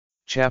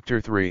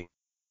Chapter 3.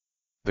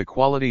 The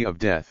Quality of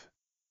Death.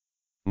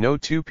 No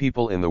two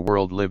people in the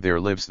world live their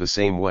lives the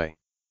same way.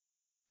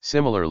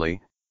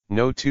 Similarly,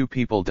 no two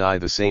people die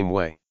the same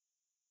way.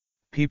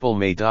 People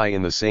may die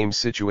in the same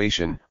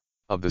situation,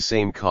 of the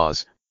same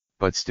cause,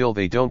 but still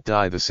they don't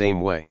die the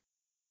same way.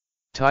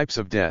 Types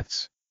of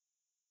deaths.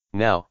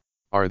 Now,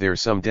 are there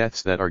some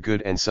deaths that are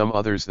good and some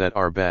others that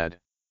are bad?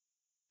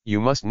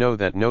 You must know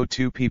that no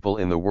two people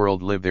in the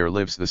world live their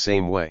lives the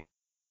same way.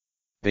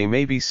 They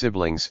may be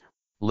siblings,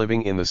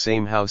 living in the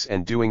same house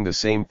and doing the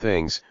same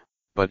things,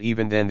 but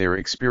even then their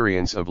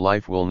experience of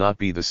life will not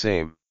be the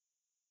same.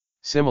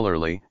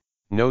 Similarly,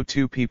 no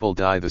two people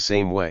die the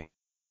same way.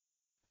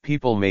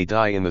 People may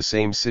die in the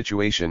same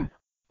situation,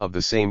 of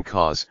the same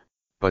cause,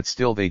 but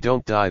still they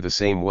don't die the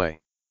same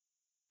way.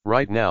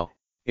 Right now,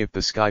 if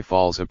the sky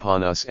falls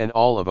upon us and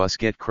all of us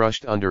get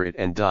crushed under it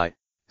and die,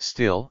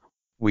 still,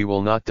 we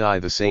will not die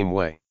the same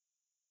way.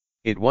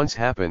 It once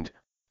happened,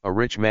 a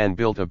rich man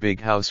built a big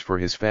house for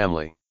his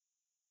family.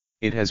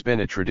 It has been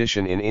a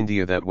tradition in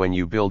India that when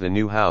you build a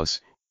new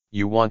house,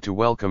 you want to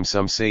welcome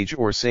some sage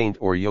or saint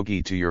or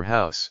yogi to your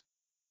house.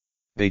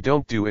 They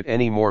don't do it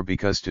anymore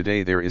because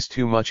today there is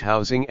too much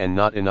housing and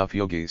not enough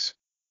yogis.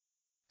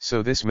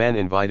 So this man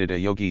invited a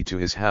yogi to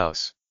his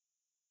house.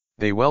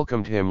 They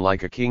welcomed him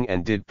like a king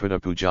and did Putta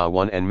Puja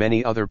 1 and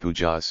many other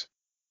pujas.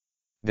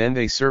 Then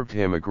they served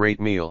him a great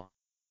meal.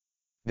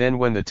 Then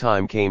when the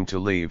time came to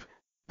leave,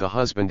 the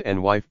husband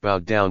and wife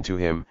bowed down to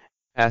him,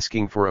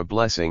 asking for a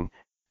blessing,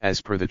 as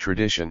per the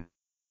tradition.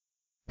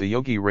 The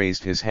yogi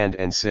raised his hand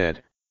and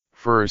said,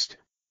 "First,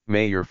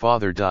 may your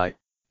father die,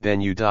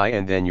 then you die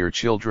and then your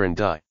children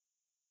die."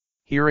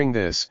 Hearing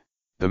this,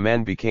 the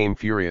man became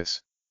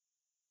furious.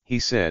 He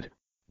said,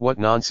 "What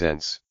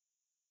nonsense!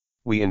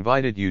 We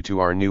invited you to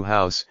our new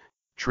house,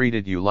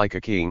 treated you like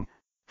a king,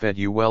 fed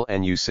you well,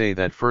 and you say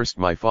that first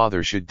my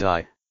father should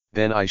die,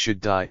 then I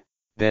should die,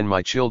 then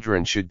my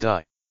children should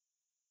die.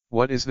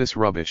 What is this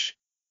rubbish?"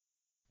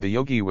 The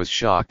yogi was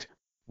shocked.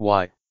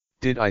 "Why,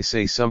 did I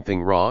say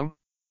something wrong?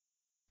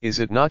 Is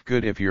it not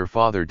good if your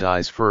father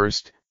dies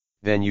first,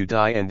 then you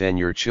die and then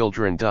your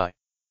children die?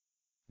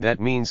 That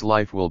means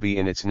life will be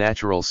in its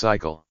natural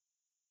cycle.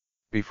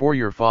 Before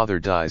your father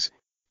dies,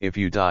 if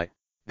you die,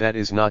 that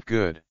is not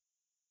good.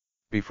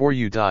 Before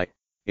you die,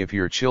 if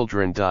your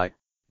children die,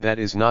 that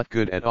is not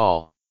good at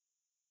all.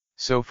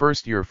 So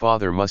first your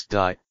father must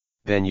die,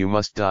 then you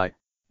must die,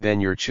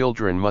 then your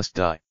children must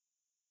die."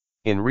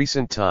 In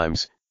recent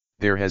times,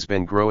 there has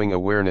been growing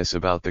awareness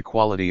about the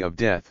quality of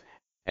death,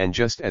 and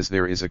just as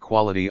there is a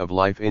quality of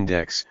life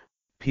index,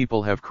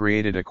 people have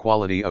created a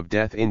quality of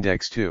death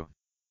index too.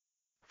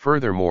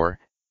 Furthermore,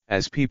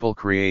 as people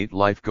create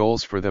life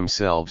goals for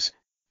themselves,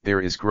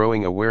 there is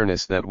growing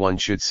awareness that one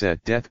should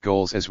set death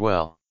goals as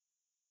well.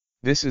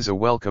 This is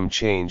a welcome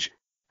change.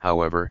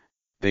 However,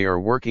 they are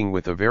working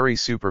with a very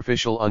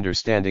superficial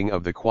understanding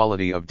of the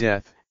quality of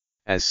death,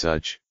 as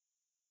such.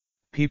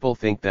 People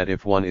think that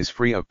if one is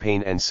free of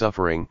pain and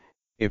suffering,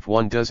 if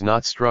one does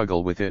not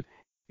struggle with it,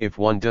 if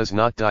one does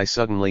not die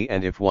suddenly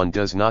and if one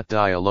does not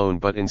die alone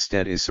but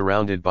instead is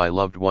surrounded by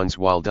loved ones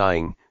while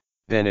dying,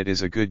 then it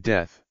is a good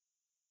death.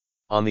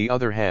 On the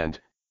other hand,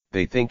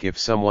 they think if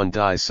someone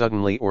dies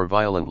suddenly or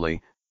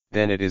violently,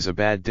 then it is a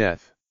bad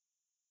death.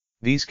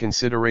 These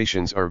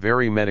considerations are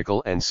very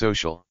medical and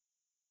social.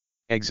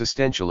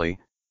 Existentially,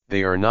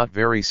 they are not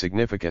very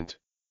significant.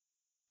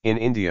 In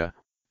India,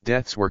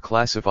 deaths were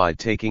classified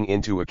taking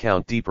into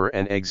account deeper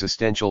and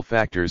existential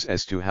factors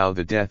as to how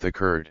the death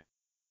occurred.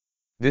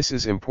 This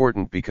is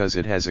important because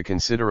it has a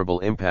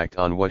considerable impact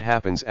on what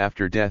happens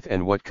after death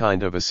and what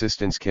kind of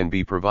assistance can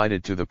be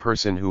provided to the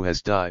person who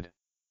has died.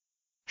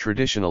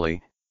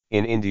 Traditionally,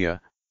 in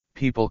India,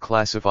 people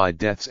classified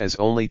deaths as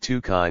only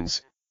two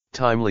kinds: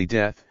 timely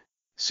death,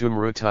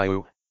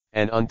 sumrutyu,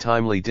 and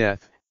untimely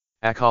death,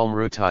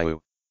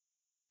 akalmrutyu.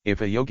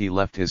 If a yogi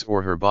left his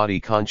or her body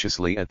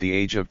consciously at the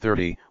age of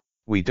 30,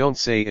 we don't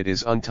say it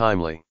is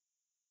untimely.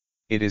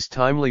 It is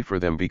timely for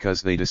them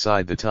because they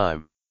decide the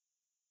time.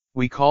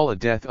 We call a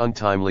death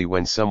untimely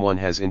when someone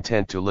has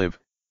intent to live,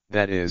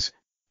 that is,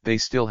 they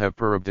still have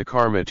prarabdha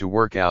karma to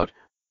work out,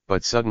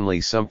 but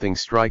suddenly something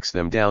strikes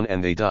them down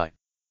and they die.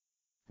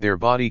 Their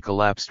body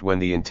collapsed when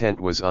the intent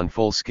was on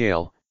full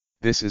scale.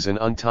 This is an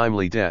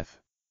untimely death.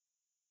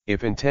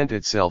 If intent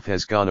itself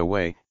has gone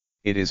away,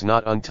 it is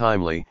not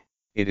untimely,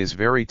 it is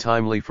very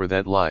timely for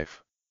that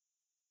life.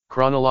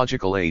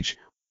 Chronological age,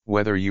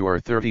 whether you are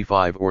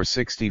 35 or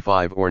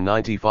 65 or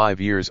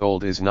 95 years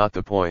old, is not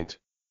the point.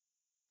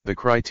 The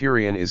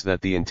criterion is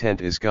that the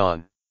intent is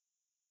gone.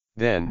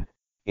 Then,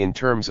 in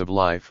terms of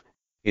life,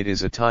 it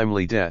is a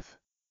timely death.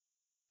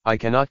 I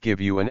cannot give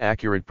you an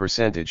accurate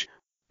percentage,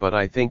 but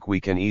I think we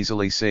can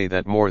easily say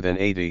that more than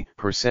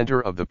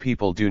 80% of the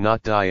people do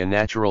not die a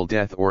natural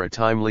death or a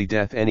timely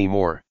death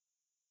anymore.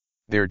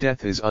 Their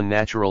death is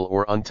unnatural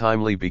or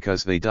untimely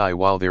because they die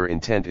while their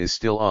intent is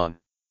still on.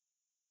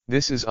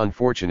 This is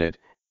unfortunate,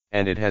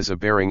 and it has a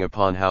bearing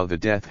upon how the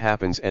death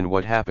happens and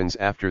what happens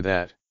after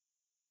that.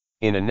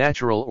 In a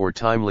natural or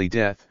timely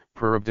death,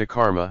 prarabdha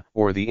karma,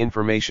 or the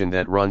information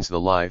that runs the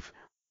life,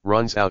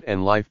 runs out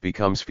and life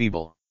becomes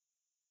feeble.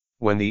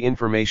 When the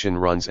information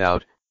runs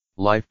out,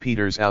 life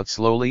peters out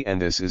slowly,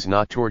 and this is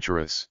not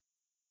torturous.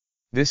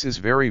 This is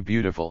very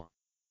beautiful.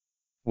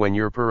 When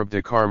your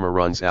prarabdha karma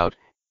runs out,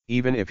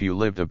 even if you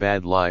lived a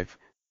bad life,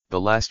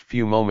 the last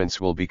few moments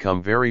will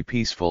become very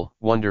peaceful,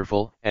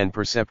 wonderful, and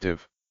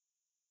perceptive.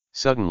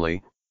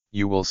 Suddenly,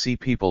 you will see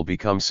people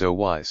become so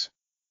wise.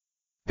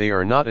 They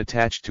are not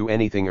attached to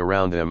anything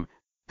around them,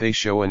 they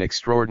show an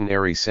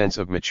extraordinary sense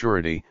of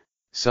maturity,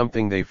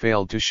 something they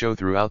failed to show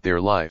throughout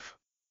their life.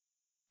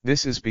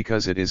 This is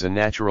because it is a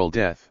natural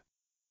death.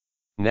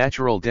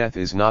 Natural death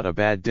is not a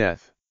bad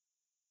death.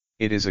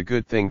 It is a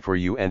good thing for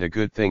you and a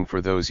good thing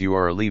for those you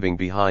are leaving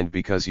behind,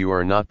 because you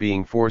are not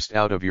being forced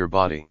out of your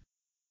body.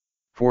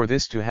 For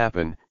this to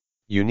happen,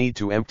 you need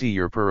to empty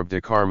your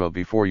prarabdha karma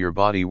before your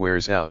body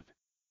wears out.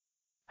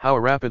 How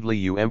rapidly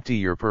you empty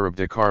your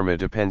prarabdha karma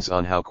depends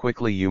on how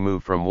quickly you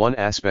move from one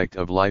aspect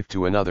of life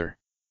to another.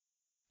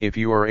 If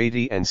you are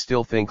 80 and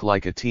still think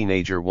like a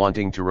teenager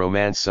wanting to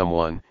romance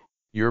someone,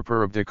 your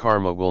prarabdha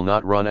karma will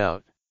not run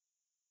out.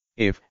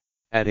 If,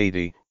 at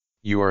 80,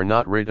 you are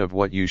not rid of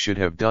what you should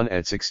have done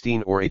at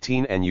 16 or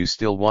 18 and you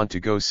still want to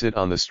go sit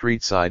on the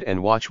street side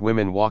and watch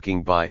women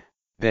walking by,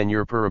 then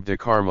your prarabdha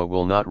karma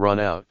will not run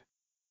out.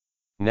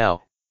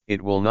 Now,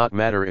 it will not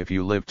matter if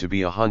you live to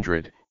be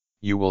 100,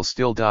 you will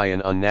still die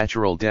an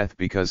unnatural death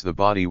because the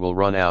body will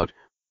run out,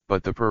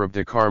 but the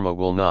prarabdha karma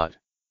will not.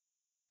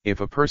 If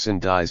a person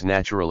dies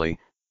naturally,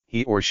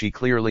 he or she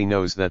clearly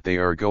knows that they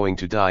are going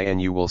to die,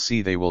 and you will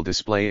see they will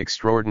display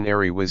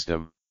extraordinary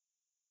wisdom.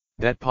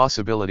 That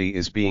possibility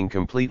is being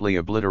completely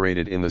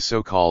obliterated in the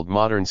so-called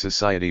modern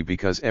society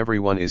because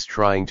everyone is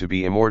trying to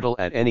be immortal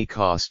at any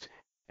cost,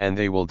 and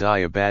they will die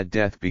a bad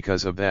death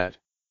because of that.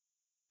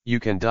 You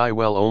can die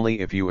well only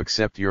if you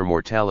accept your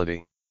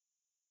mortality.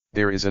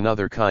 There is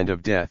another kind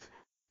of death,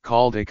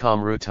 called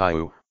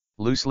akamrutyu,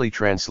 loosely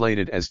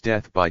translated as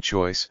death by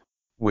choice,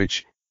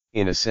 which,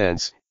 in a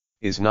sense,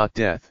 is not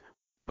death,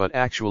 but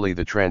actually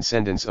the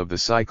transcendence of the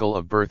cycle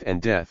of birth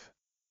and death.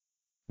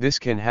 This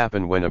can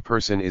happen when a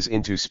person is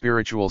into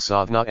spiritual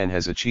sadhana and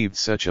has achieved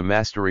such a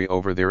mastery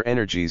over their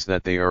energies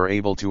that they are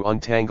able to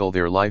untangle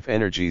their life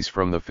energies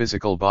from the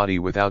physical body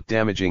without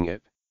damaging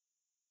it.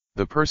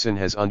 The person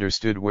has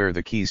understood where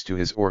the keys to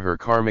his or her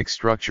karmic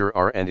structure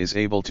are and is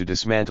able to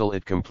dismantle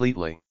it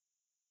completely.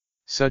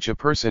 Such a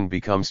person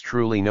becomes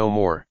truly no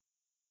more.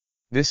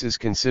 This is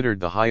considered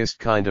the highest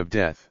kind of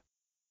death.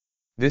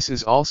 This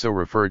is also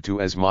referred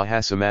to as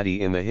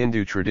Mahasamadhi in the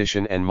Hindu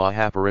tradition and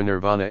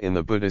Mahaparinirvana in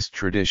the Buddhist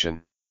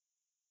tradition.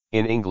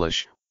 In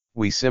English,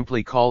 we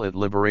simply call it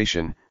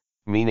liberation,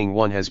 meaning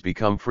one has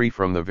become free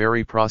from the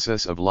very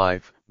process of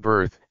life,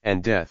 birth,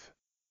 and death.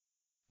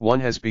 One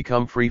has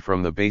become free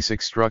from the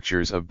basic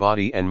structures of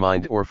body and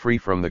mind, or free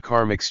from the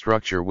karmic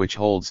structure which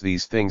holds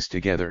these things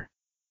together.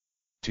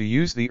 To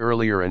use the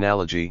earlier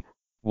analogy,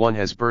 one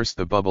has burst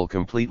the bubble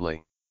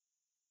completely.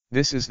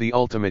 This is the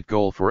ultimate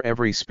goal for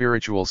every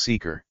spiritual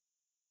seeker.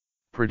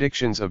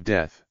 Predictions of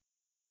death.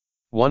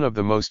 One of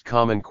the most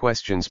common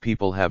questions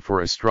people have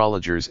for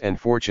astrologers and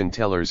fortune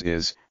tellers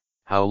is,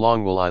 how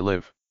long will I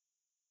live?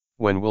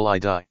 When will I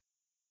die?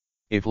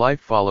 If life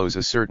follows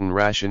a certain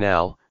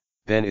rationale,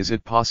 then is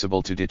it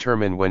possible to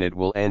determine when it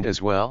will end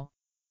as well?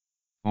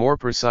 More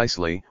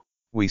precisely,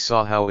 we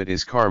saw how it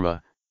is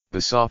karma,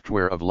 the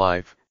software of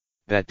life,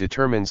 that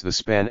determines the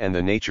span and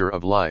the nature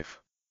of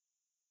life.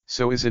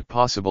 So is it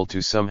possible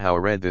to somehow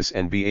read this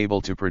and be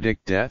able to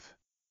predict death?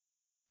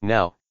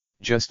 Now,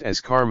 just as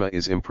karma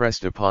is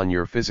impressed upon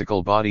your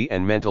physical body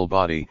and mental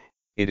body,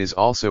 it is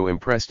also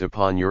impressed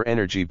upon your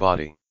energy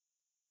body.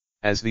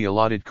 As the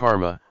allotted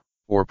karma,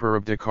 or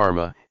prarabdha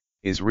karma,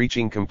 is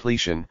reaching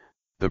completion,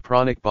 the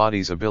pranic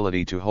body's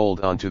ability to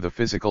hold on to the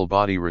physical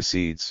body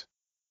recedes.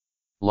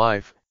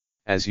 Life,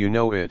 as you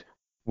know it,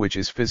 which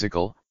is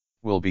physical,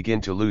 will begin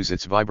to lose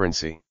its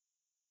vibrancy.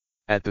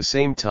 At the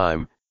same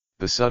time,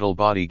 the subtle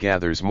body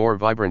gathers more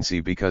vibrancy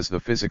because the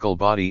physical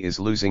body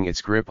is losing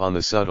its grip on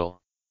the subtle.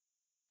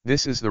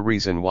 This is the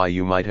reason why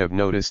you might have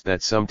noticed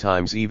that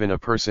sometimes even a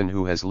person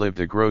who has lived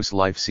a gross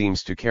life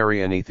seems to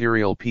carry an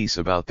ethereal peace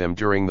about them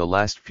during the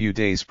last few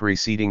days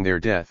preceding their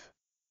death.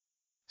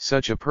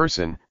 Such a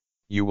person,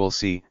 you will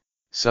see,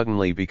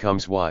 suddenly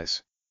becomes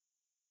wise.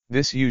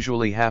 This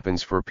usually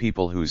happens for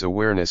people whose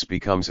awareness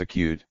becomes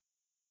acute.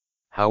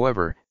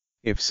 However,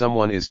 if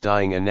someone is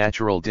dying a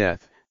natural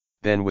death,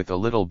 then with a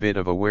little bit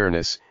of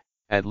awareness,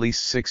 at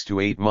least 6 to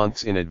 8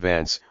 months in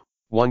advance,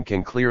 one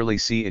can clearly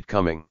see it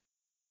coming.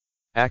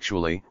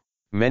 Actually,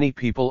 many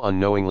people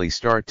unknowingly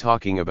start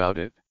talking about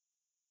it.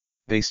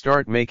 They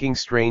start making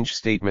strange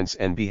statements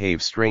and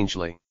behave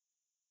strangely.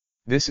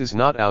 This is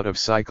not out of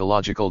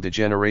psychological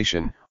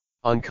degeneration,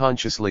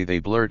 unconsciously they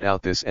blurt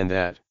out this and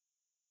that.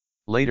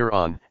 Later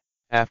on,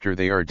 after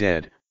they are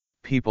dead,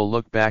 people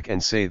look back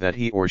and say that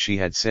he or she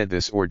had said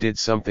this or did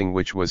something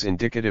which was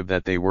indicative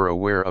that they were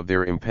aware of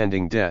their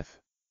impending death.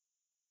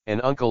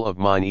 An uncle of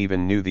mine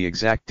even knew the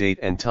exact date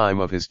and time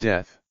of his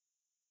death.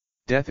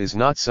 Death is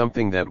not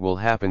something that will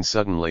happen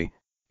suddenly,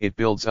 it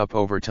builds up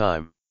over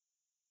time.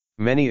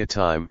 Many a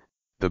time,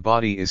 the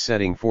body is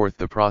setting forth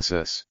the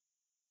process.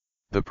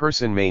 The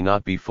person may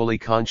not be fully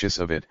conscious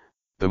of it,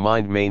 the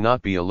mind may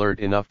not be alert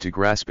enough to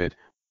grasp it,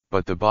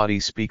 but the body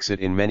speaks it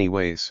in many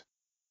ways.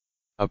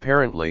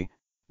 Apparently,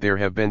 there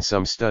have been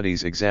some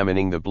studies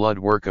examining the blood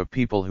work of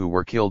people who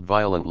were killed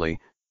violently,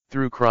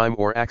 through crime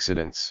or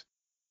accidents.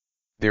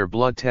 Their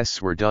blood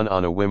tests were done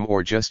on a whim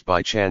or just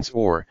by chance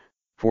or,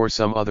 for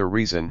some other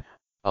reason,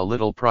 a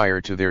little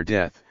prior to their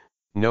death.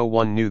 No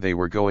one knew they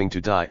were going to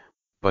die,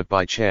 but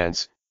by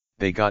chance,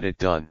 they got it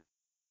done.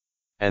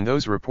 And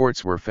those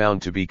reports were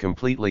found to be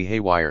completely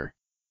haywire.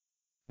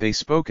 They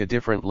spoke a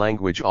different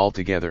language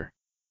altogether.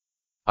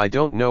 I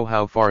don't know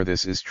how far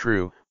this is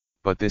true,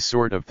 but this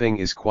sort of thing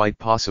is quite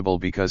possible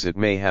because it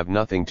may have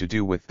nothing to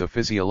do with the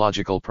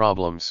physiological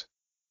problems.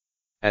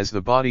 As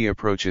the body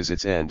approaches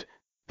its end,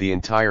 the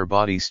entire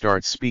body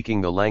starts speaking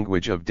the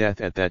language of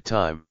death at that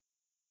time.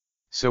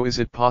 So is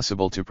it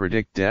possible to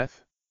predict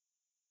death?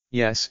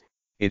 Yes,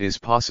 it is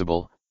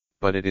possible,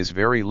 but it is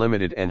very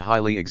limited and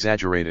highly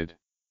exaggerated.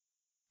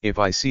 If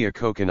I see a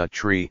coconut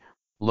tree,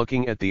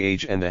 looking at the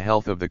age and the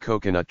health of the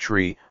coconut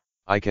tree,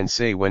 I can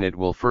say when it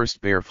will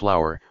first bear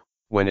flower,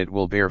 when it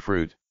will bear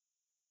fruit.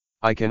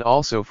 I can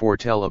also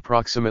foretell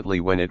approximately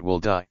when it will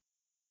die.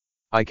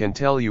 I can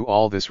tell you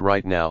all this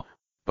right now,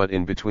 but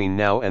in between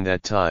now and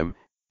that time,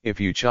 if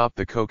you chop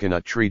the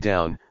coconut tree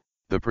down,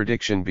 the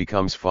prediction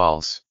becomes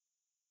false.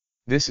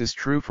 This is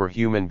true for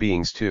human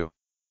beings too.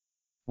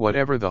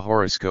 Whatever the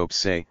horoscopes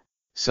say,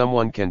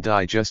 someone can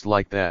die just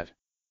like that.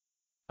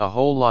 A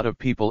whole lot of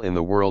people in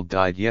the world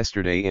died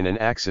yesterday in an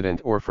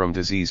accident or from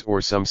disease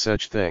or some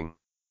such thing.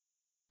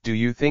 Do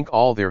you think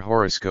all their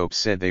horoscopes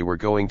said they were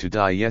going to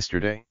die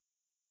yesterday?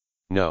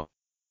 No.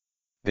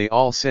 They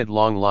all said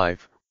long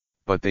life,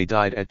 but they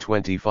died at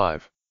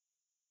 25.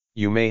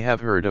 You may have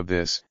heard of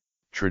this.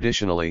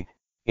 Traditionally,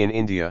 in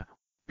India,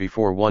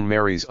 before one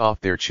marries off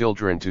their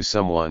children to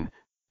someone,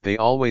 they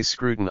always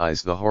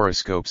scrutinize the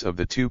horoscopes of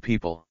the two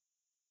people.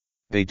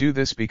 They do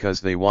this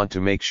because they want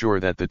to make sure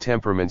that the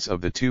temperaments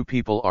of the two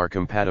people are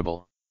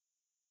compatible.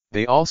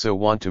 They also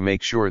want to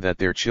make sure that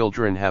their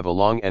children have a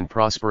long and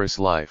prosperous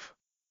life.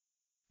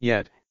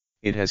 Yet,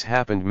 it has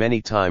happened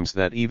many times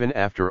that even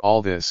after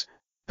all this,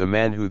 the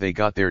man who they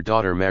got their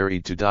daughter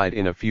married to died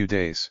in a few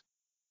days.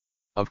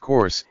 Of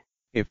course,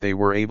 if they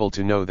were able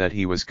to know that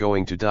he was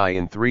going to die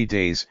in 3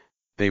 days,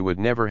 they would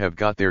never have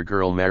got their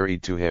girl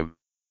married to him.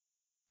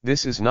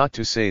 This is not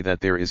to say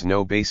that there is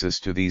no basis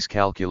to these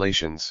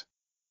calculations.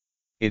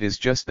 It is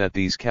just that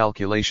these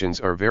calculations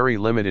are very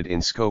limited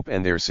in scope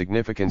and their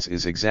significance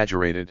is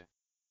exaggerated.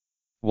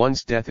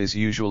 One's death is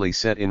usually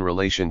set in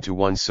relation to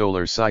one's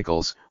solar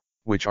cycles,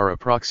 which are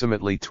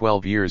approximately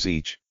 12 years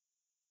each.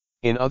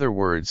 In other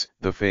words,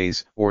 the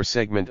phase or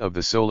segment of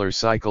the solar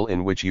cycle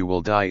in which you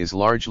will die is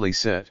largely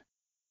set.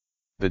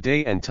 The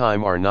day and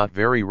time are not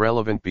very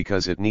relevant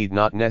because it need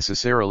not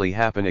necessarily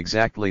happen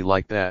exactly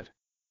like that.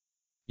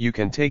 You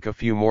can take a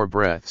few more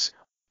breaths,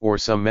 or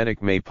some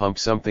medic may pump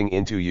something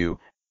into you,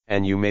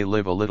 and you may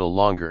live a little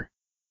longer.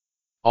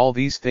 All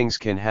these things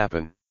can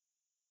happen.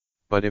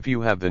 But if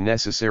you have the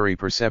necessary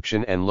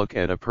perception and look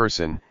at a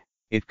person,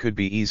 it could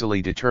be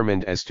easily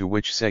determined as to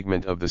which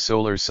segment of the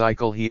solar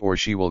cycle he or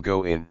she will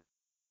go in.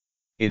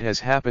 It has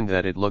happened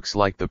that it looks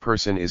like the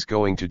person is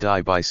going to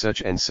die by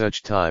such and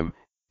such time,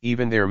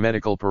 even their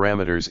medical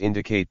parameters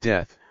indicate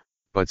death,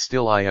 but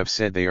still I have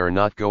said they are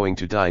not going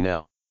to die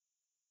now.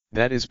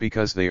 That is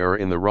because they are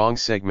in the wrong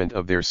segment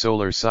of their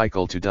solar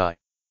cycle to die.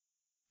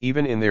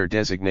 Even in their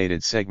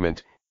designated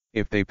segment,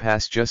 if they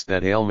pass just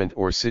that ailment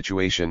or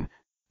situation,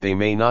 they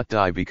may not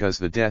die because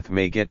the death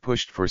may get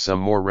pushed for some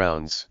more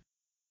rounds.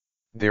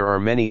 There are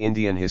many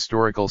Indian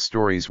historical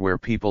stories where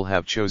people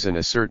have chosen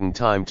a certain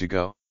time to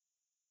go.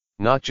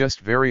 Not just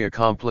very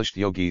accomplished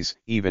yogis,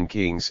 even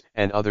kings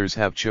and others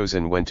have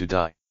chosen when to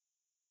die.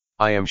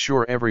 I am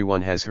sure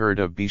everyone has heard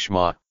of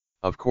Bhishma,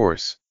 of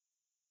course.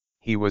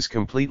 He was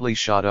completely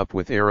shot up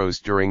with arrows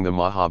during the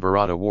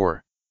Mahabharata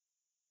war.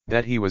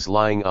 That he was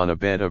lying on a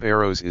bed of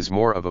arrows is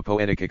more of a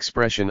poetic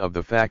expression of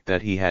the fact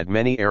that he had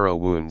many arrow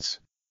wounds.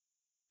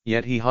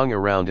 Yet he hung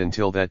around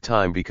until that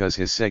time because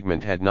his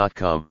segment had not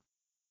come.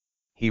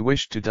 He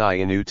wished to die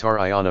in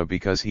Uttarayana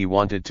because he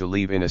wanted to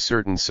leave in a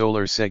certain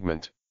solar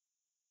segment.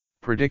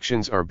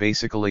 Predictions are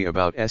basically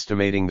about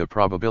estimating the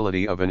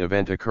probability of an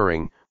event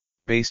occurring,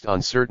 based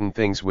on certain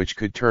things which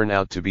could turn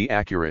out to be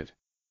accurate.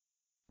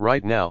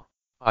 Right now,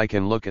 I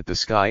can look at the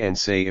sky and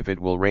say if it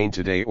will rain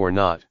today or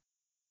not.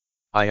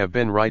 I have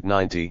been right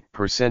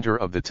 90%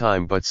 of the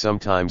time, but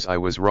sometimes I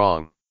was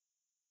wrong.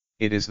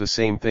 It is the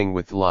same thing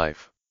with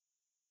life.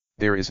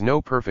 There is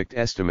no perfect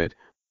estimate,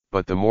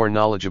 but the more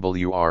knowledgeable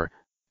you are,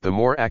 the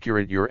more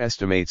accurate your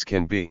estimates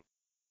can be.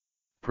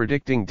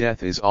 Predicting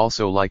death is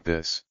also like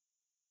this.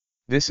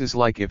 This is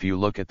like if you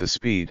look at the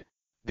speed,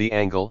 the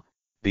angle,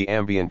 the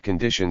ambient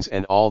conditions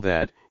and all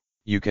that,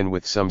 you can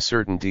with some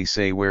certainty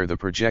say where the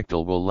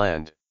projectile will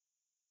land.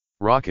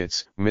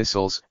 Rockets,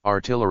 missiles,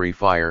 artillery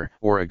fire,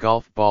 or a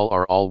golf ball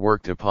are all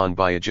worked upon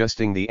by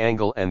adjusting the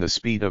angle and the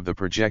speed of the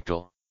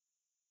projectile.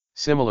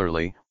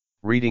 Similarly,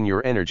 reading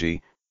your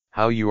energy,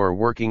 how you are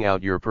working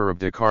out your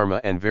prarabdha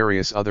karma and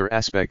various other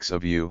aspects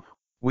of you,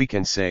 we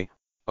can say,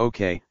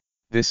 okay,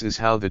 this is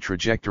how the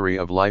trajectory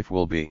of life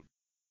will be.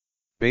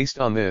 Based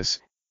on this,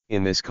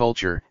 in this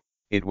culture,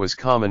 it was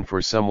common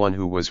for someone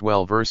who was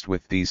well versed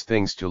with these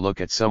things to look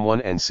at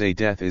someone and say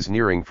death is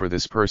nearing for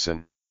this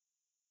person.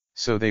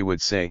 So they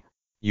would say,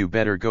 you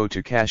better go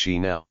to Kashi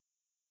now.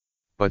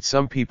 But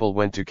some people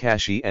went to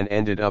Kashi and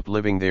ended up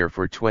living there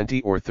for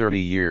 20 or 30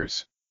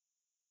 years.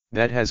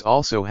 That has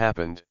also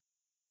happened.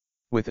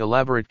 With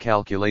elaborate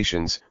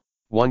calculations,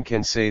 one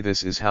can say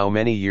this is how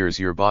many years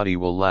your body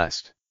will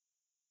last.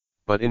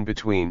 But in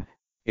between,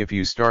 if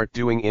you start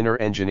doing inner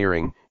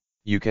engineering,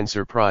 you can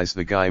surprise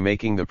the guy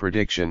making the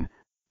prediction,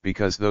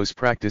 because those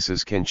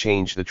practices can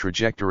change the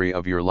trajectory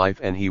of your life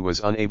and he was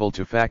unable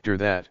to factor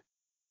that.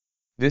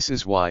 This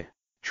is why,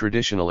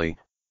 traditionally,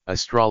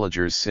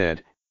 astrologers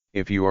said,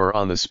 if you are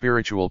on the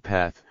spiritual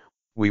path,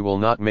 we will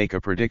not make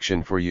a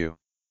prediction for you.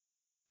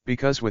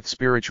 Because with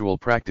spiritual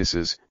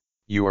practices,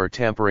 you are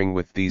tampering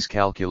with these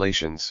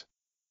calculations.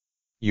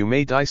 You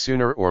may die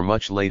sooner or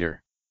much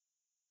later.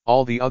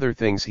 All the other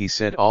things he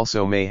said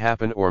also may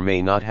happen or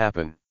may not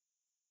happen.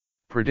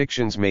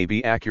 Predictions may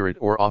be accurate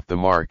or off the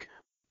mark,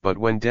 but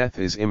when death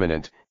is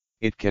imminent,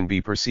 it can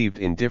be perceived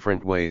in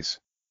different ways.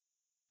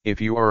 If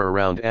you are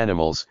around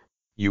animals,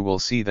 you will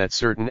see that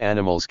certain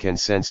animals can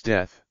sense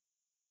death.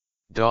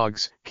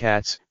 Dogs,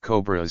 cats,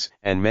 cobras,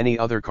 and many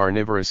other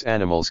carnivorous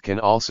animals can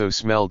also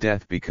smell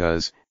death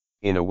because,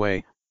 in a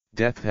way,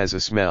 death has a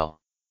smell.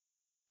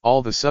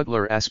 All the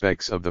subtler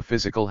aspects of the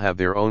physical have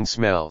their own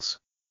smells.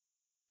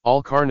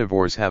 All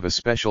carnivores have a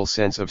special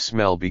sense of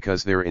smell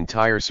because their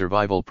entire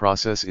survival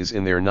process is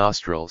in their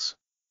nostrils.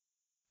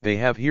 They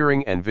have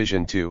hearing and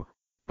vision too,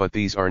 but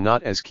these are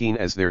not as keen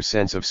as their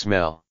sense of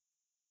smell.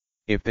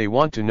 If they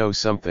want to know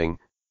something,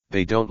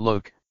 they don't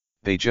look,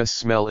 they just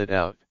smell it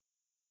out.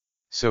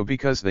 So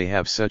because they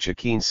have such a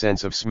keen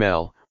sense of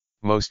smell,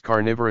 most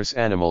carnivorous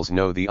animals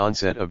know the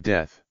onset of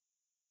death.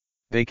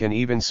 They can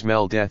even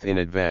smell death in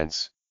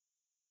advance.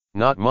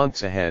 Not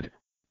months ahead,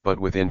 but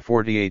within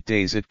 48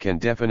 days it can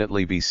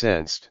definitely be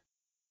sensed.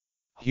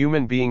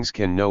 Human beings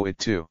can know it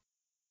too.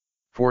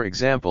 For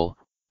example,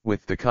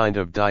 with the kind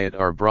of diet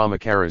our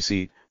Brahmacharis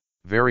eat,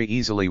 very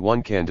easily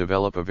one can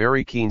develop a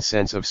very keen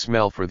sense of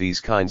smell for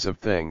these kinds of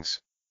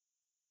things.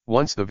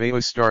 Once the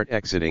vayas start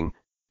exiting,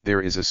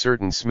 there is a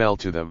certain smell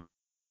to them.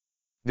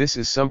 This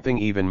is something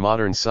even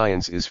modern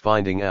science is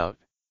finding out.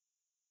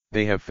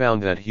 They have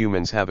found that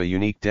humans have a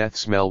unique death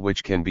smell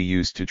which can be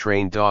used to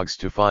train dogs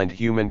to find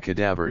human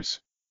cadavers.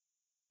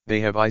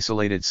 They have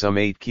isolated some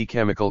 8 key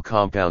chemical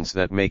compounds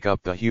that make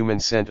up the human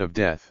scent of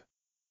death.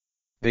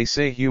 They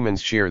say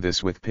humans share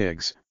this with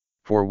pigs,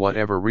 for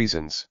whatever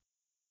reasons.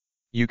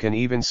 You can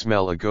even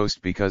smell a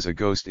ghost because a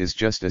ghost is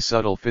just a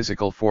subtle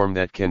physical form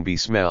that can be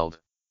smelled.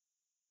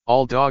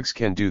 All dogs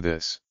can do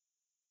this.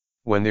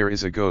 When there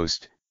is a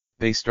ghost,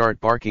 they start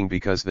barking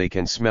because they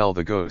can smell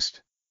the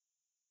ghost.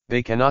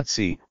 They cannot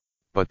see,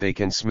 but they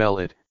can smell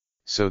it,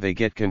 so they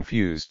get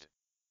confused.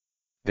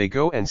 They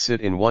go and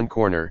sit in one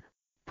corner,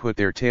 put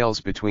their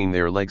tails between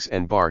their legs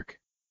and bark.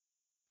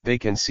 They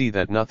can see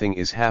that nothing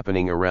is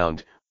happening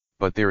around,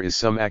 but there is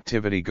some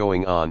activity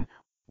going on,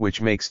 which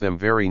makes them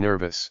very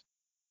nervous.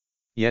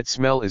 Yet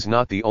smell is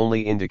not the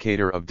only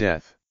indicator of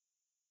death.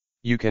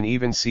 You can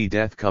even see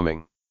death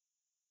coming.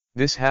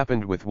 This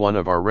happened with one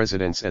of our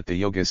residents at the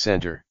yoga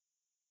center.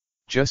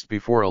 Just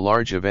before a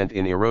large event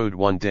in Erode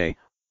one day,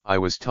 I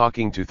was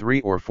talking to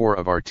 3 or 4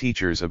 of our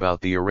teachers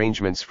about the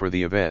arrangements for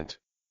the event.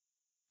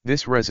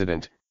 This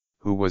resident,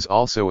 who was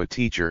also a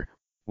teacher,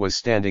 was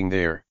standing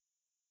there.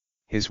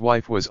 His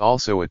wife was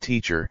also a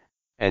teacher,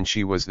 and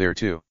she was there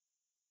too.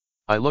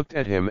 I looked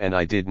at him and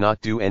I did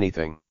not do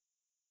anything.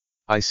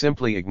 I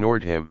simply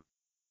ignored him.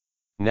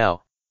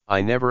 Now,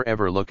 I never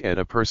ever look at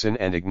a person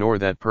and ignore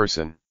that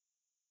person.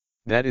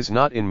 That is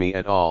not in me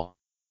at all.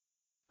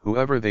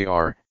 Whoever they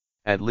are,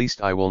 at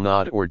least I will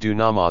nod or do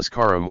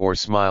namaskaram or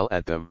smile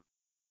at them.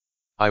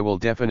 I will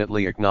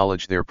definitely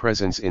acknowledge their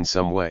presence in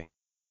some way.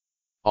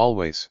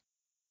 Always.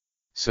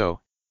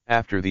 So,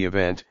 after the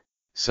event,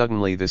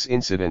 suddenly this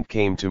incident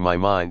came to my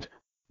mind.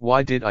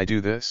 Why did I do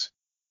this?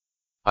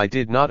 I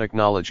did not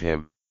acknowledge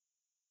him.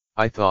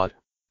 I thought,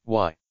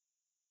 why?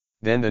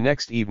 Then the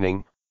next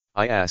evening,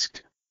 I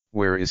asked,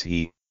 where is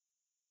he?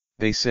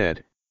 They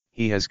said,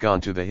 he has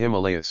gone to the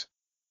Himalayas.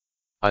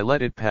 I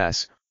let it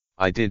pass,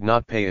 I did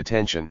not pay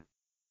attention.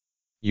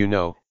 You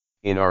know,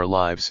 in our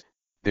lives,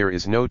 there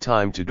is no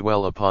time to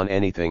dwell upon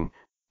anything,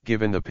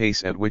 given the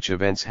pace at which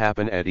events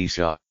happen at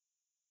Isha.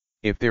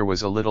 If there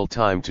was a little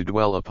time to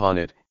dwell upon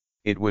it,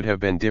 it would have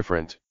been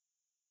different.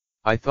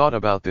 I thought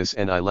about this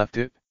and I left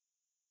it.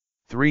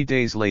 3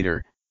 days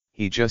later,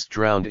 he just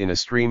drowned in a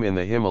stream in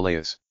the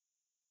Himalayas.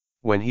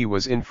 When he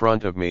was in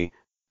front of me,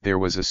 there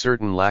was a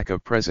certain lack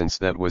of presence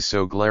that was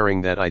so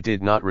glaring that I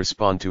did not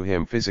respond to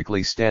him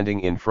physically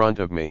standing in front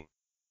of me.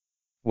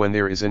 When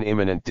there is an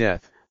imminent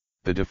death,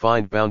 the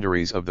defined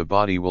boundaries of the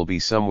body will be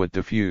somewhat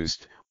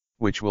diffused,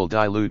 which will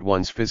dilute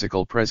one's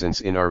physical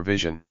presence in our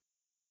vision.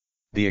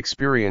 The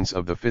experience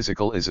of the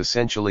physical is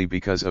essentially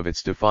because of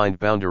its defined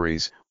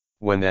boundaries.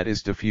 When that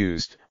is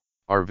diffused,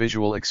 our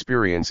visual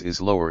experience is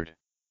lowered.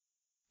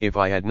 If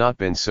I had not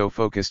been so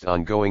focused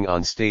on going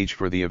on stage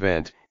for the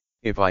event,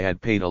 if I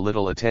had paid a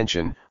little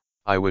attention,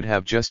 I would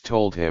have just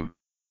told him.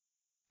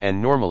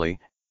 And normally,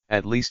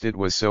 at least it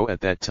was so at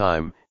that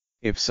time,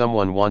 if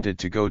someone wanted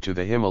to go to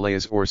the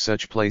Himalayas or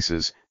such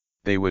places,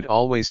 they would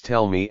always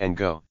tell me and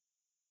go.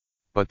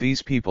 But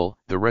these people,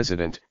 the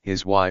resident,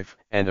 his wife,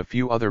 and a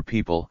few other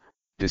people,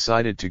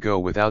 decided to go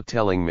without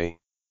telling me.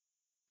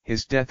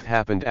 His death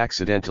happened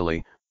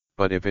accidentally,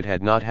 but if it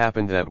had not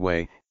happened that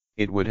way,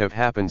 it would have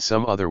happened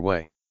some other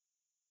way.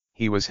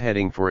 He was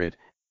heading for it,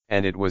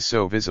 and it was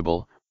so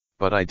visible,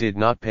 but I did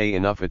not pay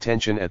enough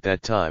attention at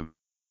that time.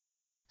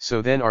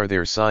 So then, are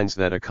there signs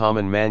that a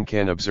common man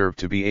can observe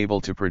to be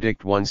able to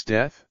predict one's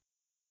death?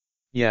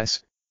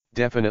 Yes,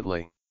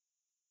 definitely.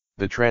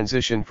 The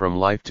transition from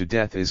life to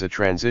death is a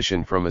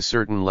transition from a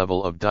certain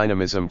level of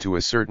dynamism to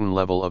a certain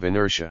level of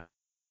inertia.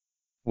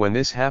 When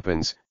this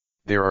happens,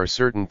 there are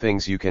certain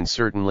things you can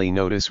certainly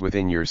notice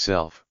within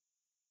yourself.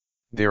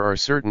 There are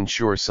certain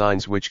sure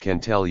signs which can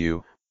tell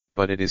you,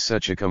 but it is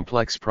such a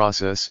complex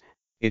process,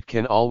 it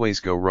can always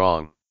go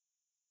wrong.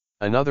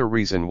 Another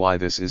reason why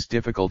this is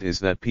difficult is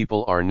that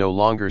people are no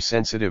longer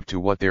sensitive to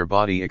what their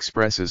body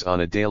expresses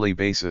on a daily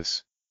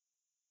basis.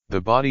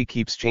 The body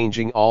keeps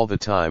changing all the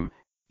time,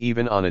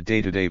 even on a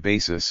day-to-day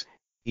basis,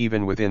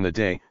 even within the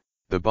day,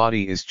 the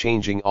body is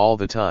changing all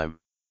the time.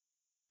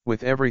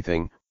 With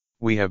everything,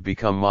 we have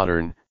become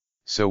modern,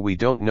 so we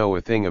don't know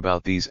a thing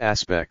about these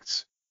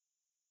aspects.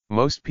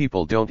 Most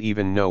people don't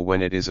even know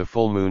when it is a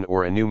full moon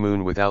or a new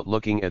moon without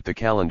looking at the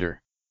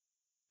calendar.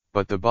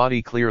 But the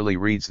body clearly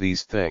reads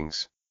these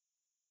things.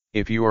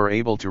 If you are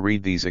able to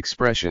read these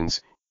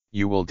expressions,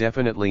 you will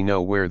definitely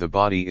know where the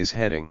body is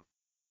heading.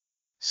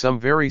 Some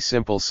very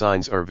simple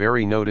signs are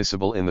very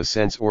noticeable in the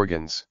sense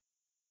organs.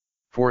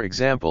 For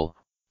example,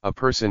 a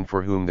person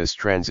for whom this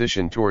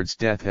transition towards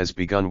death has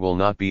begun will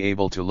not be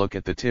able to look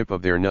at the tip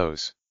of their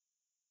nose.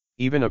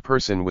 Even a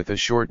person with a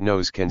short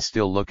nose can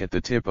still look at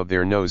the tip of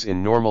their nose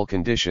in normal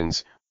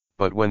conditions,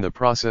 but when the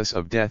process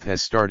of death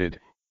has started,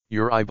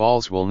 your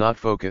eyeballs will not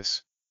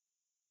focus.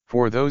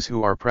 For those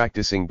who are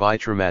practicing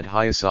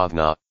Bhaitramad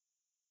sadhana,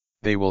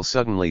 they will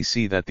suddenly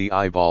see that the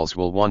eyeballs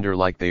will wander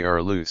like they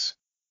are loose.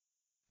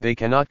 They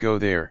cannot go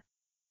there.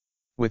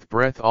 With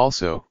breath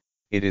also,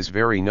 it is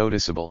very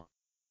noticeable.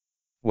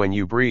 When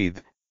you breathe,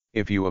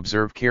 if you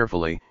observe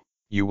carefully,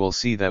 you will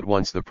see that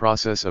once the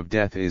process of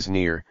death is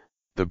near,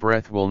 the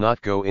breath will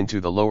not go into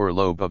the lower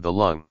lobe of the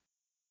lung.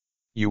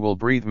 You will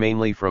breathe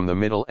mainly from the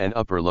middle and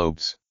upper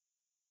lobes.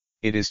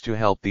 It is to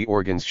help the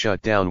organs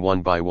shut down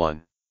one by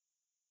one.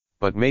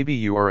 But maybe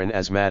you are an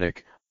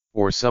asthmatic,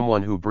 or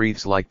someone who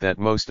breathes like that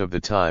most of the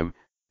time,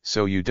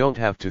 so you don't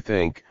have to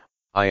think,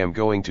 I am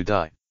going to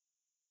die.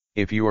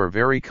 If you are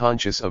very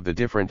conscious of the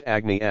different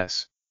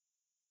agnis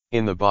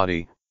in the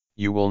body,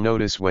 you will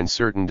notice when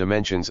certain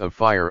dimensions of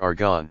fire are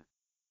gone.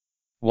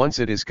 Once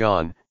it is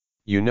gone,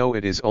 you know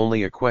it is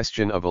only a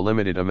question of a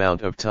limited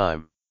amount of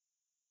time.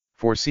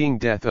 Foreseeing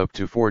death up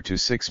to 4 to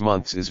 6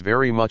 months is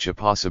very much a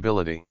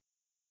possibility.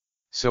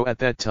 So at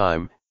that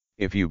time,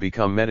 if you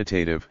become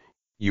meditative,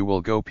 you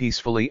will go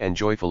peacefully and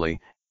joyfully,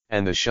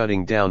 and the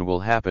shutting down will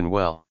happen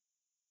well.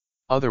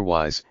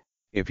 Otherwise,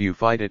 if you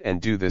fight it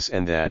and do this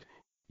and that,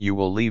 you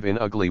will leave in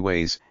ugly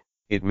ways,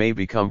 it may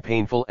become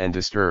painful and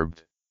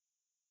disturbed.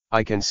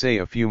 I can say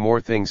a few more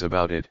things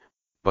about it,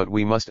 but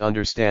we must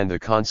understand the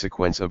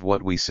consequence of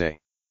what we say.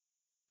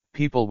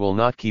 People will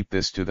not keep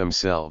this to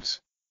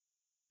themselves.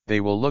 They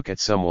will look at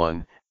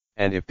someone,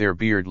 and if their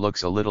beard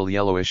looks a little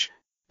yellowish,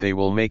 they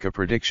will make a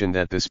prediction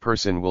that this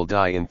person will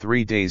die in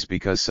 3 days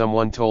because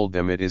someone told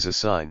them it is a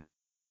sign.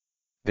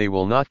 They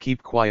will not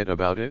keep quiet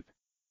about it.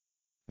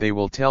 They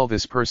will tell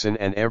this person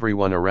and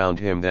everyone around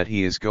him that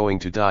he is going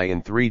to die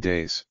in 3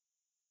 days.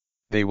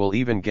 They will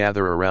even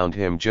gather around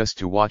him just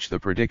to watch the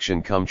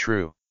prediction come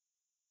true.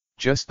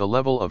 Just the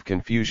level of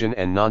confusion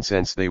and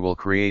nonsense they will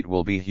create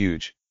will be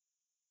huge.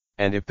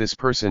 And if this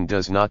person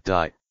does not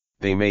die,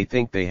 they may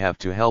think they have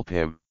to help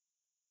him.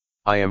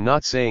 I am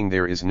not saying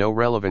there is no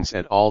relevance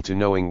at all to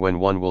knowing when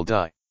one will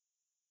die.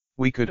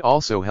 We could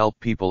also help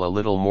people a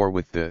little more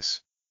with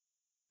this.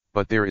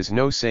 But there is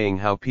no saying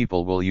how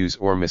people will use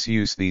or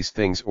misuse these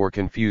things or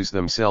confuse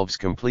themselves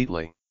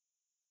completely.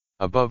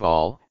 Above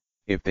all,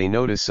 if they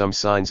notice some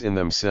signs in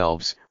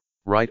themselves,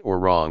 right or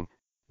wrong,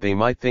 they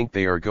might think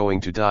they are going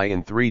to die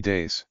in 3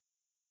 days.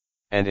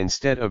 And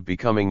instead of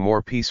becoming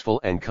more peaceful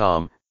and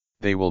calm,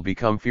 they will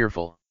become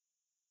fearful.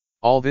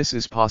 All this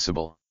is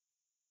possible.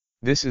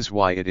 This is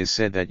why it is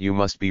said that you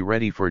must be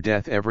ready for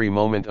death every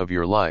moment of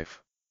your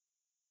life.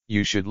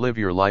 You should live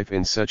your life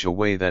in such a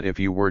way that if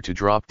you were to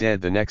drop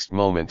dead the next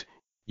moment,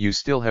 you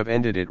still have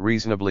ended it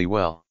reasonably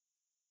well.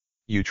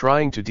 You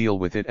trying to deal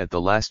with it at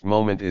the last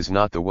moment is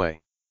not the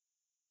way.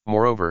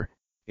 Moreover,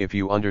 if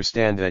you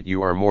understand that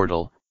you are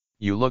mortal,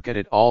 you look at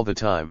it all the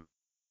time.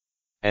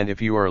 And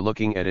if you are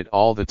looking at it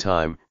all the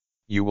time,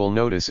 you will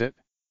notice it.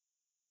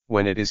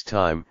 When it is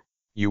time,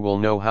 you will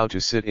know how to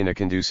sit in a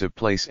conducive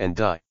place and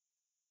die.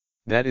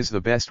 That is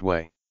the best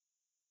way.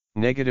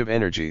 Negative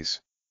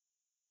energies.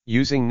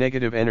 Using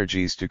negative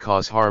energies to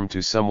cause harm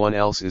to someone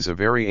else is a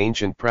very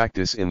ancient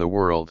practice in the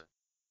world.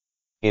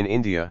 In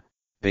India,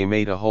 they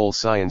made a whole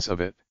science of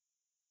it.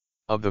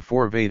 Of the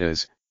 4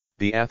 Vedas,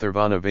 the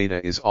Atharvana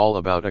Veda is all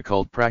about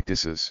occult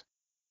practices.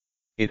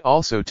 It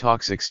also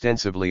talks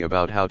extensively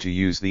about how to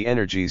use the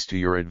energies to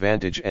your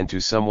advantage and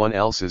to someone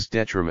else's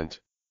detriment.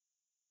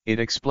 It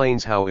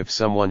explains how if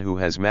someone who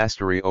has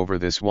mastery over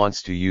this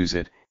wants to use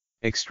it,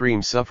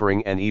 extreme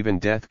suffering and even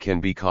death can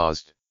be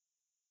caused.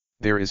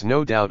 There is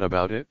no doubt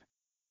about it.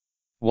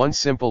 One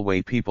simple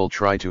way people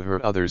try to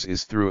hurt others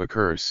is through a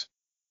curse.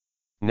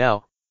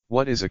 Now,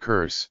 what is a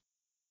curse?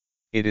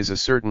 It is a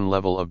certain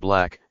level of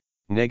black,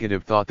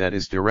 negative thought that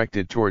is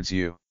directed towards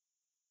you.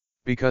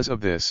 Because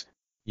of this,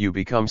 you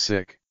become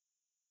sick.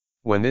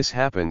 When this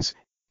happens,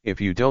 if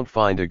you don't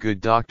find a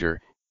good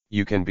doctor,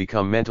 you can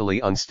become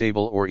mentally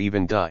unstable or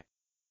even die.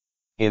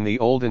 In the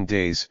olden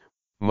days,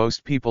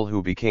 most people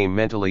who became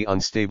mentally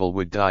unstable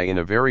would die in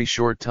a very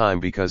short time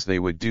because they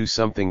would do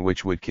something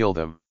which would kill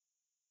them.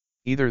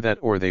 Either that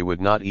or they would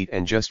not eat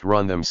and just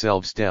run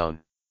themselves down.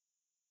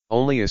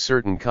 Only a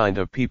certain kind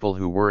of people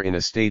who were in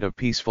a state of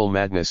peaceful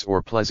madness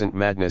or pleasant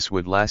madness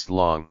would last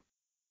long.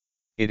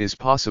 It is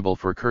possible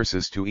for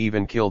curses to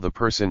even kill the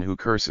person who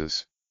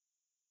curses.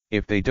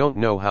 If they don't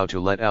know how to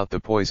let out the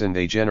poison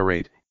they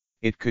generate,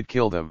 it could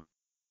kill them.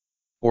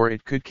 Or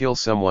it could kill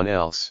someone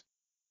else.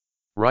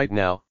 Right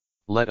now,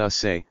 let us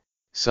say,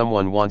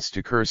 someone wants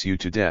to curse you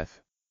to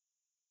death.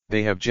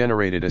 They have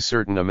generated a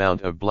certain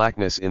amount of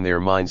blackness in their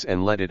minds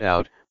and let it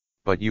out,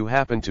 but you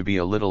happen to be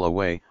a little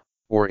away,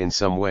 or in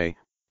some way,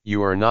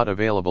 you are not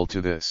available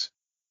to this.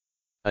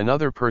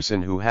 Another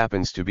person who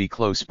happens to be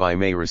close by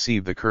may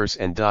receive the curse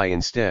and die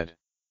instead.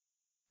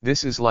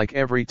 This is like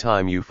every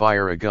time you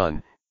fire a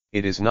gun,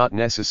 it is not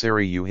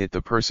necessary you hit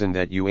the person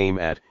that you aim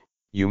at,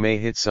 you may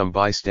hit some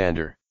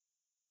bystander.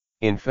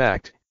 In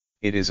fact,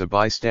 it is a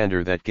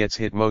bystander that gets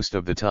hit most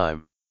of the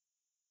time.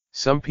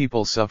 Some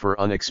people suffer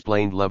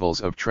unexplained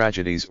levels of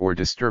tragedies or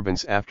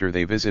disturbance after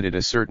they visited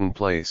a certain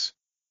place.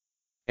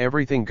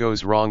 Everything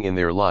goes wrong in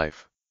their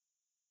life.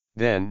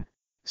 Then,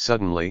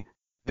 suddenly,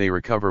 they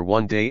recover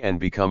one day and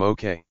become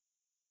okay.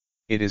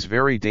 It is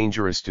very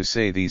dangerous to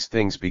say these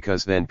things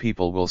because then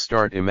people will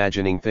start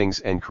imagining things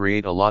and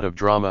create a lot of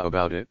drama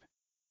about it.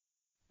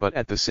 But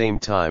at the same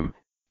time,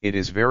 it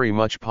is very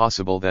much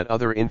possible that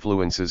other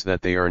influences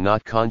that they are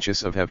not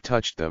conscious of have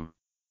touched them.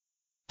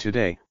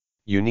 Today,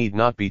 you need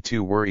not be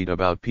too worried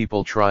about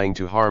people trying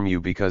to harm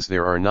you because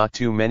there are not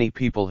too many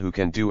people who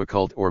can do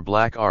occult or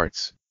black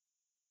arts.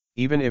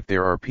 Even if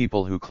there are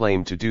people who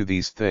claim to do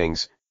these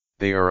things,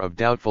 they are of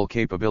doubtful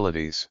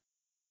capabilities.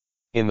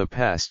 In the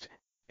past,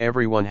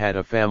 everyone had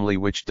a family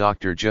witch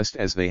doctor just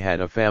as they had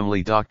a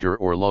family doctor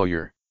or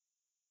lawyer.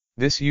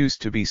 This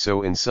used to be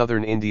so in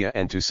southern India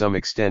and to some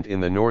extent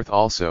in the north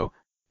also,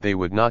 they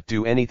would not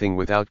do anything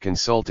without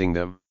consulting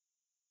them.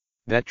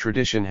 That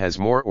tradition has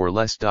more or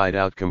less died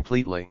out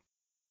completely.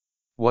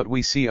 What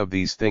we see of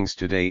these things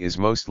today is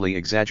mostly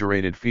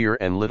exaggerated fear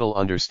and little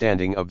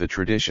understanding of the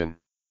tradition.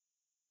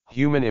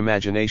 Human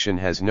imagination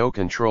has no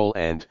control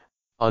and,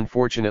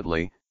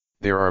 unfortunately,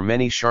 there are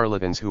many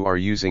charlatans who are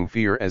using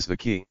fear as the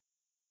key.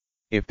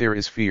 If there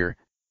is fear,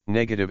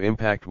 negative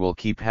impact will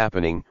keep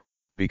happening,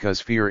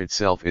 because fear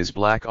itself is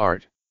black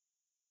art.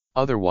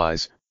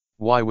 Otherwise,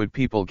 why would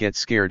people get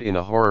scared in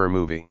a horror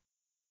movie?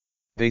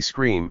 They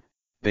scream,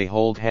 they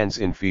hold hands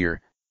in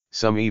fear,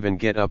 some even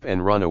get up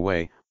and run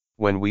away,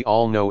 when we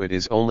all know it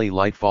is only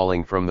light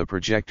falling from the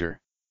projector.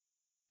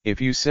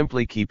 If you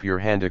simply keep your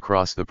hand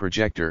across the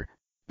projector,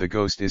 the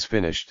ghost is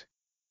finished.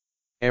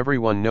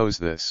 Everyone knows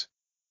this.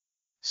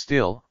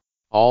 Still,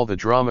 all the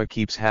drama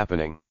keeps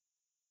happening.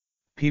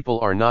 People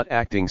are not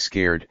acting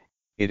scared,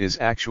 it is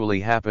actually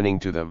happening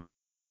to them.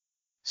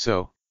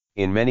 So,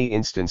 in many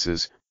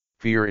instances,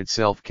 fear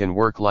itself can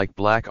work like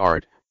black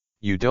art,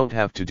 you don't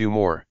have to do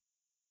more.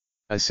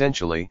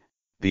 Essentially,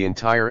 the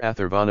entire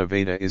Atharvana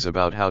Veda is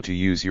about how to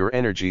use your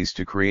energies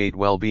to create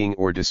well-being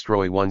or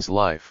destroy one's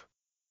life.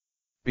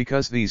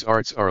 Because these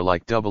arts are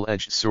like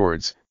double-edged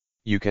swords,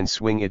 you can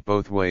swing it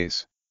both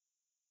ways.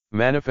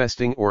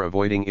 Manifesting or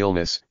avoiding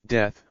illness,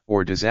 death,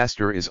 or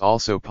disaster is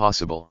also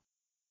possible.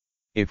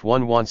 If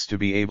one wants to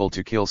be able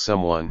to kill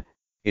someone,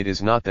 it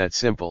is not that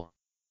simple.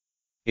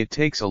 It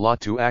takes a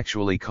lot to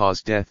actually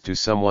cause death to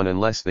someone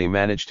unless they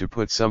manage to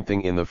put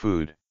something in the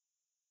food.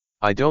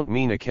 I don't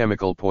mean a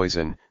chemical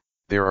poison,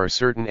 there are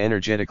certain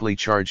energetically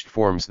charged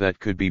forms that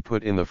could be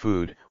put in the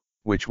food,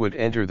 which would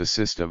enter the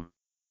system.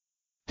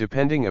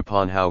 Depending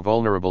upon how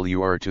vulnerable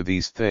you are to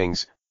these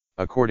things,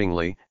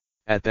 accordingly,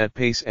 at that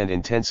pace and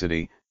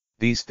intensity,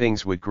 these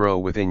things would grow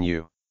within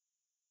you.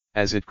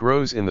 As it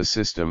grows in the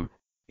system,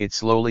 it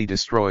slowly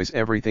destroys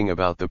everything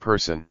about the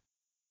person.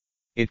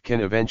 It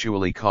can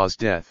eventually cause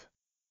death.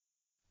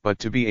 But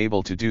to be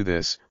able to do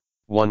this,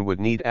 one would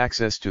need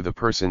access to the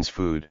person's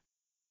food.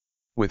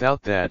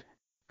 Without that,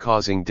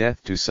 causing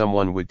death to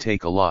someone would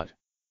take a lot.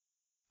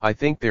 I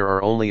think there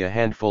are only a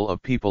handful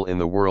of people in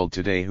the world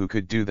today who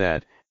could do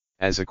that,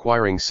 as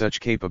acquiring such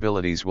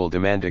capabilities will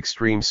demand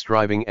extreme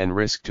striving and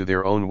risk to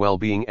their own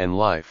well-being and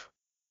life.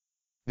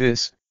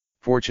 This,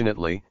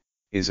 fortunately,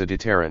 is a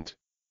deterrent.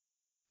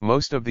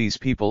 Most of these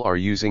people are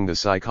using the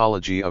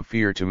psychology of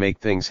fear to make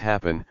things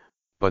happen,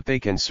 but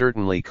they can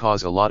certainly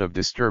cause a lot of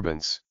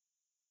disturbance.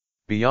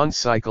 Beyond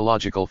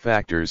psychological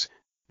factors,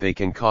 they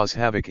can cause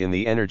havoc in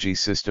the energy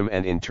system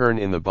and in turn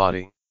in the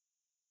body.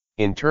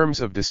 In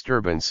terms of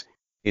disturbance,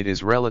 it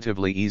is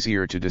relatively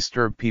easier to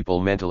disturb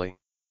people mentally.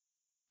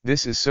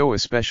 This is so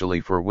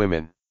especially for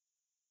women.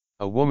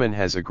 A woman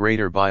has a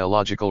greater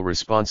biological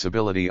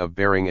responsibility of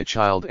bearing a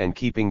child and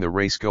keeping the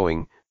race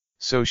going,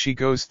 so she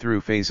goes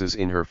through phases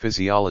in her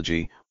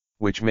physiology,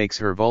 which makes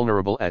her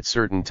vulnerable at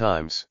certain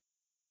times.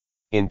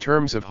 In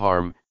terms of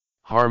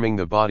harming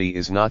the body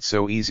is not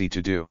so easy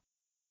to do.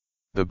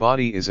 The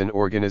body is an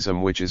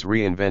organism which is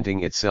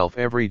reinventing itself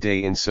every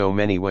day in so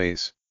many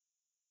ways.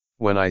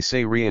 When I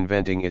say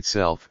reinventing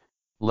itself,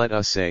 let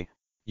us say,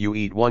 you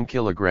eat 1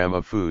 kilogram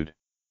of food.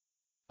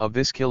 Of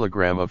this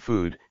kilogram of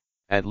food,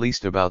 at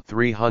least about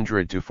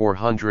 300 to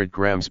 400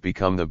 grams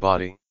become the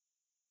body.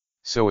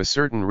 So a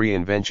certain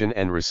reinvention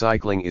and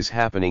recycling is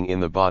happening in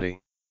the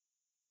body.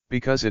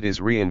 Because it is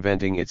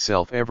reinventing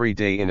itself every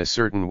day in a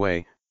certain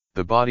way,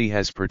 the body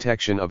has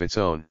protection of its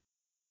own.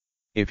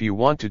 If you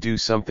want to do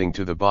something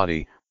to the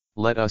body,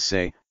 let us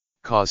say,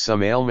 cause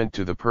some ailment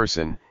to the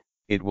person,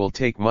 it will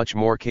take much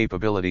more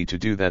capability to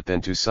do that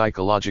than to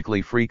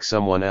psychologically freak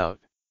someone out.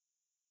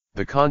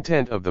 The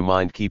content of the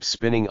mind keeps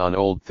spinning on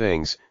old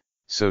things,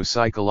 so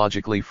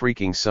psychologically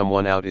freaking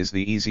someone out is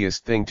the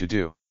easiest thing to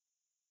do.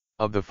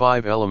 Of the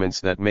 5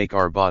 elements that make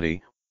our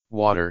body,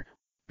 water,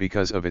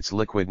 because of its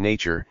liquid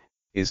nature,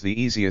 is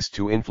the easiest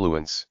to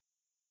influence.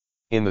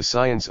 In the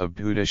science of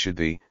Buddha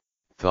Shuddhi,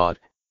 thought,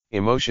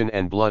 emotion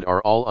and blood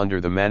are all under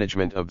the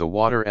management of the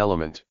water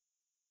element.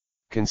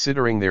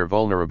 Considering their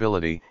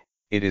vulnerability,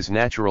 it is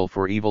natural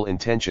for evil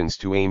intentions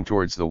to aim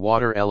towards the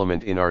water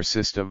element in our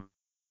system.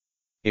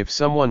 If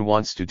someone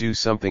wants to do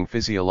something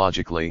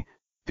physiologically,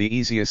 the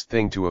easiest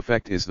thing to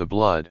affect is the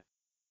blood.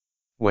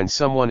 When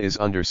someone is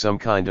under some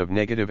kind of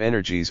negative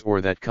energies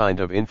or that kind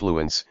of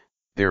influence,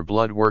 their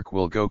blood work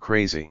will go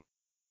crazy.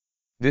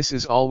 This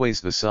is always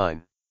the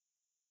sign.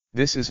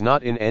 This is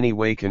not in any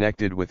way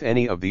connected with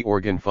any of the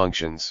organ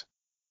functions.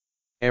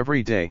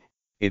 Every day,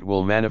 it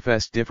will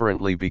manifest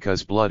differently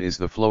because blood is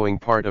the flowing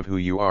part of who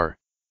you are.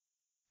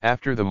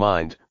 After the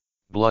mind,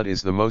 blood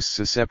is the most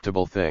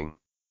susceptible thing.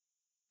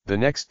 The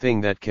next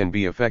thing that can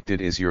be affected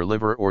is your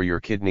liver or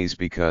your kidneys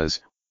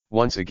because,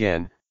 once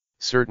again,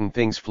 certain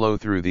things flow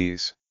through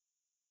these.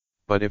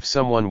 But if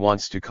someone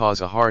wants to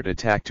cause a heart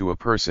attack to a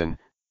person,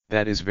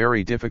 that is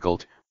very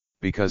difficult,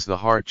 because the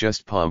heart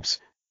just pumps,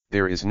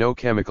 there is no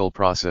chemical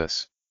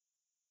process.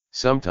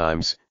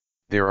 Sometimes,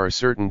 there are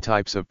certain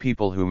types of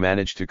people who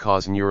manage to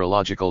cause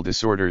neurological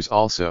disorders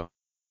also.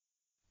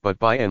 But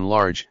by and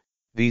large,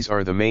 these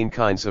are the main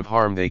kinds of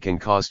harm they can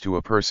cause to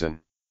a person.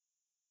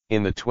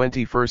 In the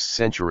 21st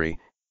century,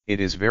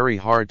 it is very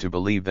hard to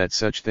believe that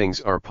such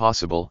things are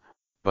possible,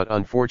 but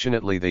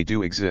unfortunately they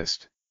do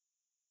exist.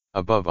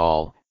 Above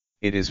all,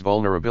 it is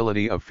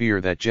vulnerability of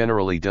fear that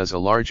generally does a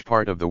large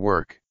part of the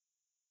work.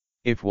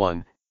 If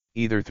one,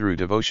 either through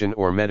devotion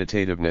or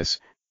meditativeness,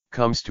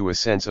 comes to a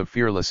sense of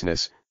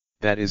fearlessness,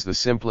 that is the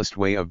simplest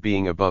way of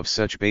being above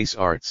such base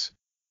arts.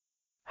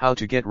 How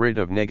to get rid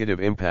of negative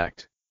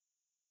impact?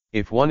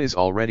 If one is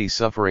already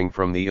suffering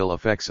from the ill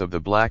effects of the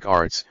black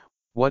arts,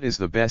 what is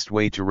the best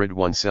way to rid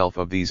oneself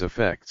of these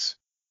effects?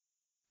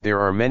 There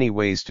are many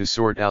ways to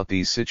sort out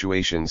these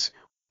situations.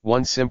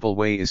 One simple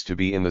way is to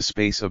be in the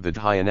space of the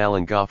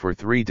Dhyanalanga for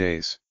 3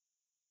 days.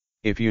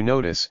 If you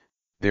notice,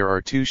 there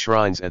are 2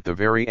 shrines at the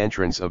very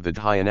entrance of the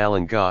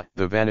Dhyanalanga,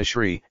 the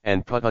Vanashri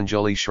and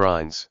Patanjali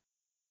shrines.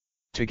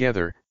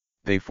 Together,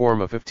 they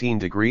form a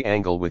 15-degree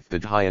angle with the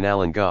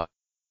Dhyanalanga.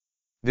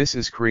 This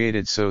is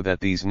created so that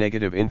these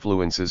negative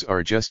influences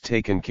are just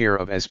taken care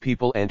of as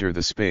people enter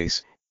the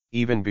space,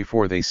 even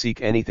before they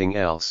seek anything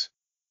else.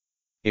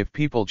 If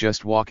people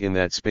just walk in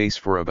that space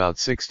for about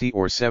 60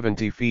 or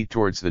 70 feet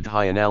towards the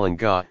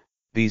Dhyanalanga,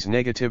 these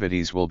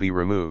negativities will be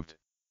removed.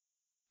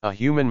 A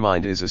human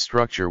mind is a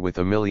structure with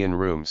a million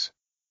rooms.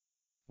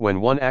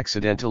 When one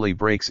accidentally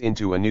breaks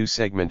into a new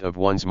segment of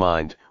one's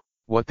mind,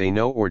 what they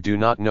know or do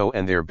not know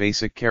and their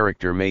basic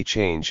character may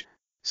change,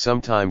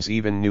 sometimes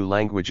even new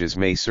languages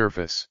may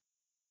surface.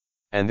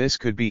 And this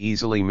could be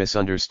easily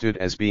misunderstood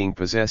as being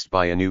possessed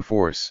by a new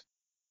force.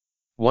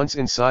 Once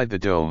inside the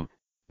dome,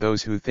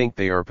 those who think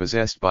they are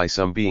possessed by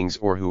some beings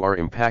or who are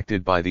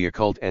impacted by the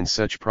occult and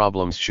such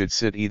problems should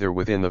sit either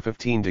within the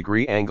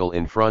 15-degree angle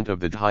in front of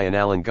the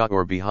Dhyanalanga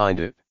or behind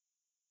it.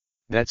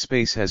 That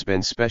space has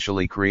been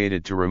specially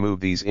created to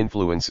remove these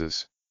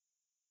influences.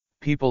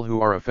 People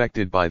who are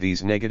affected by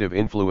these negative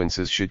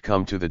influences should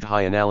come to the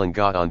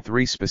Dhyanalanga on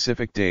 3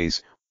 specific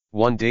days,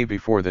 1 day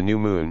before the new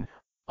moon,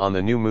 on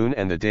the new moon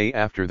and the day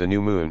after the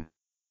new moon.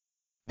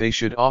 They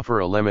should offer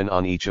a lemon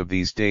on each of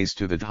these days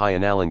to the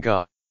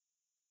Dhyanalanga.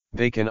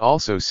 They can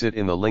also sit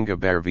in the Linga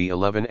Bhairavi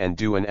 11 and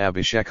do an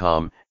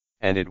Abhishekam,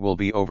 and it will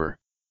be over.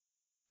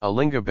 A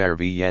Linga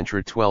Bhairavi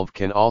Yantra 12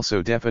 can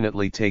also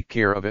definitely take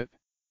care of it.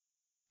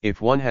 If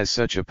one has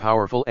such a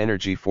powerful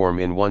energy form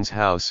in one's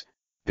house,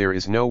 there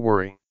is no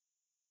worry.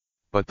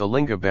 But the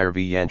Linga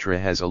Bhairavi Yantra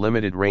has a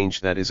limited range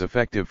that is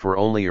effective for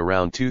only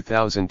around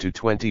 2000 to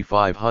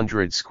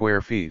 2500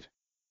 square feet.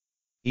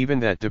 Even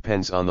that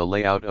depends on the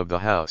layout of the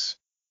house.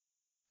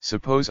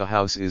 Suppose a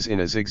house is in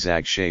a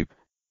zigzag shape,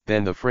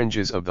 then the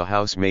fringes of the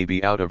house may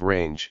be out of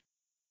range.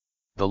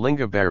 The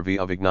Linga Bhairavi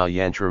Avigna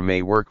Yantra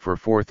may work for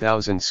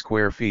 4000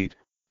 square feet,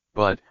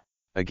 but,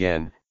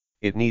 again,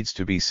 it needs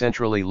to be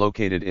centrally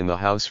located in the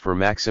house for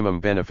maximum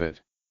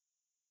benefit.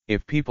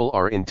 If people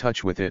are in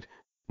touch with it,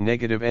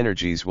 negative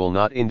energies will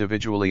not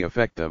individually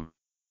affect them.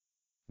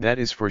 That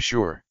is for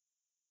sure.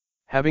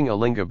 Having a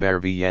Linga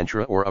Bhairavi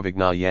Yantra or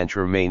Avigna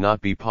Yantra may not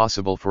be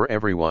possible for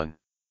everyone.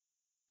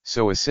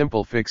 So a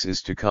simple fix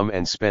is to come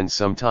and spend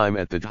some time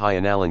at the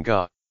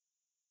Dhyanalanga.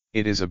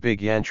 It is a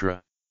big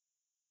yantra.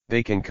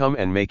 They can come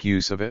and make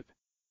use of it.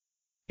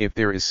 If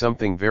there is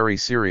something very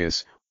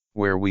serious,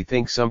 where we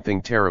think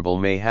something terrible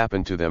may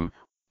happen to them,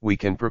 we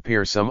can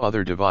prepare some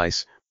other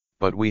device,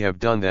 but we have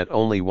done that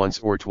only once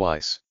or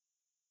twice.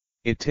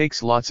 It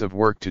takes lots of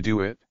work to do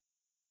it.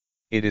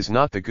 It is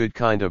not the good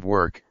kind of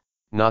work,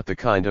 not the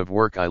kind of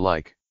work I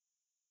like.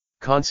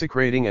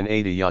 Consecrating an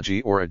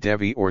Adiyaji or a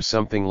Devi or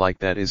something like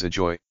that is a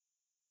joy.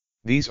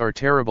 These are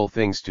terrible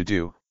things to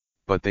do,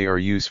 but they are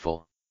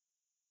useful.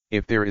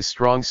 If there is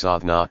strong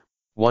sadhana,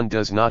 one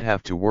does not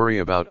have to worry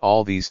about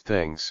all these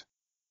things.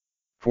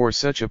 For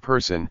such a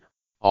person,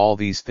 all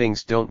these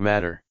things don't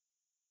matter.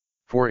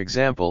 For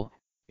example,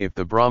 if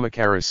the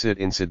Brahmacharis sit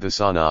in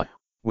Siddhasana,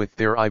 with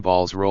their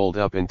eyeballs rolled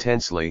up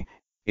intensely,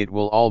 it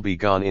will all be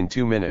gone in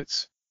 2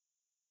 minutes.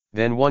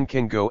 Then one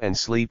can go and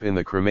sleep in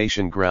the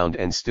cremation ground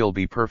and still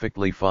be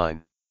perfectly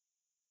fine.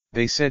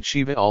 They said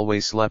Shiva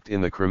always slept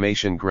in the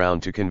cremation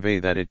ground to convey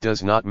that it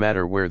does not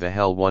matter where the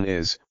hell one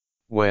is,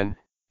 when,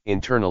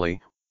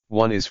 internally,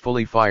 one is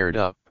fully fired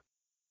up.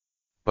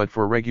 But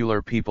for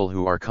regular people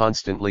who are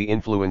constantly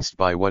influenced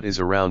by what is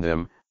around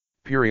them,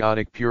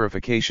 periodic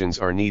purifications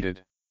are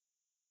needed.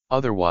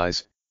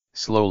 Otherwise,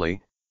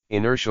 slowly,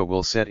 inertia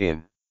will set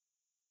in.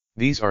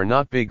 These are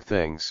not big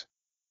things.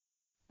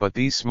 But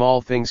these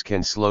small things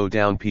can slow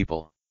down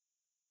people.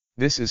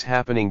 This is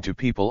happening to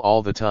people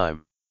all the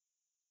time.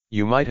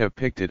 You might have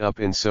picked it up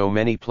in so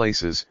many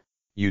places,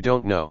 you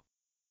don't know.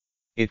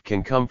 It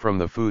can come from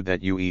the food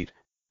that you eat,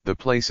 the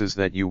places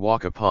that you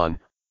walk upon,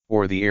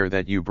 or the air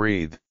that you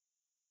breathe.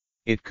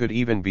 It could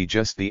even be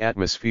just the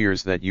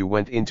atmospheres that you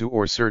went into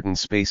or certain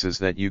spaces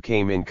that you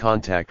came in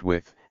contact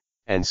with,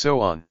 and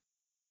so on.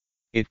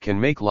 It can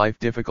make life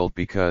difficult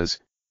because,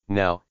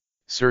 now,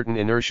 certain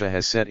inertia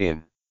has set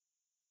in.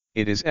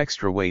 It is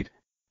extra weight,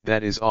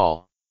 that is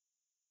all.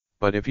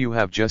 But if you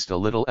have just a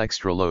little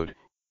extra load,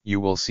 you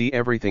will see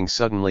everything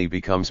suddenly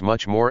becomes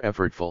much more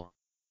effortful.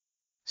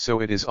 So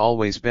it is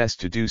always best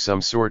to do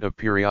some sort of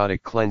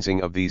periodic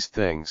cleansing of these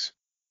things.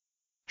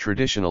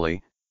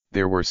 Traditionally,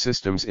 there were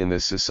systems in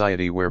this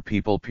society where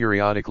people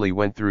periodically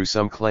went through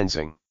some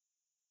cleansing.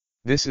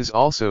 This is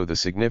also the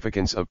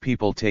significance of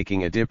people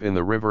taking a dip in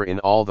the river in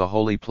all the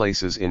holy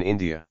places in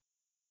India.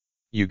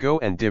 You go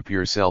and dip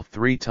yourself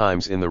 3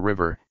 times in the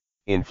river,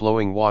 in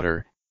flowing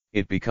water,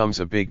 it becomes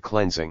a big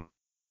cleansing.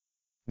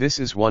 This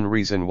is one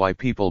reason why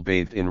people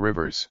bathed in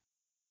rivers.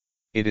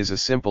 It is a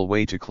simple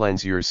way to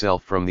cleanse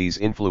yourself from these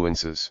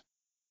influences.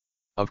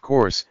 Of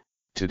course,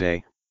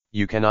 today,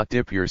 you cannot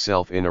dip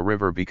yourself in a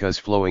river because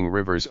flowing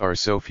rivers are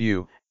so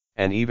few,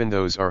 and even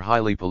those are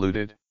highly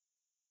polluted.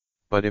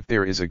 But if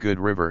there is a good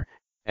river,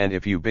 and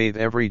if you bathe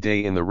every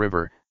day in the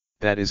river,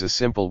 that is a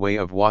simple way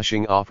of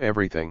washing off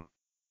everything.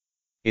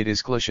 It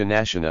is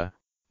Kleshanashana,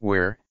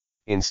 where,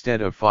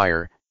 instead of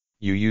fire,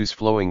 you use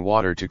flowing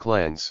water to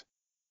cleanse.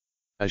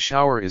 A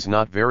shower is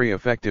not very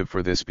effective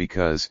for this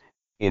because,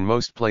 in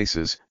most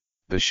places,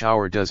 the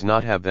shower does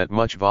not have that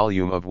much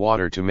volume of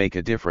water to make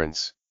a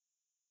difference.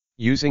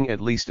 Using at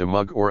least a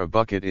mug or a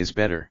bucket is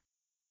better.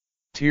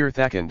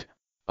 Tirthakand,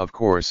 of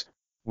course,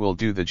 will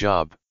do the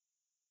job.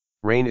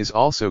 Rain is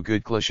also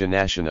good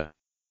Kleshanashana.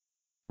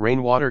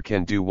 Rainwater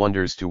can do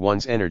wonders to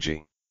one's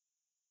energy.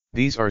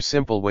 These are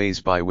simple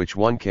ways by which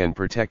one can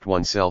protect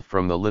oneself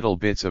from the little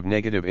bits of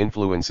negative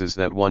influences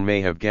that one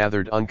may have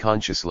gathered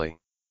unconsciously.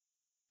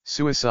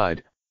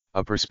 Suicide,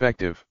 a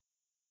perspective.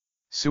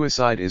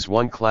 Suicide is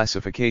one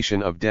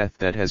classification of death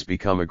that has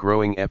become a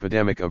growing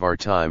epidemic of our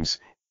times,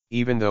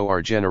 even though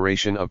our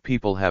generation of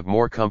people have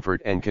more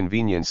comfort and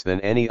convenience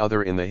than any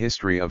other in the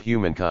history of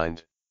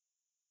humankind.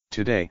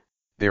 Today,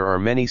 there are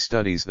many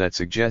studies that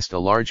suggest a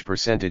large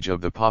percentage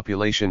of the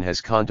population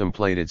has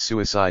contemplated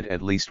suicide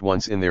at least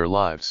once in their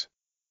lives.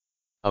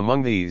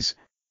 Among these,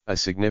 a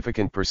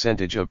significant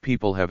percentage of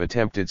people have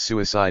attempted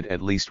suicide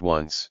at least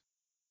once.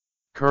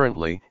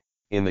 Currently,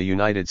 in the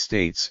United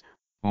States,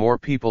 more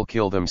people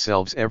kill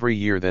themselves every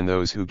year than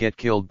those who get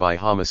killed by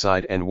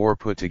homicide and war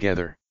put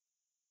together.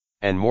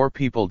 And more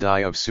people die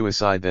of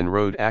suicide than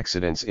road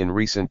accidents in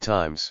recent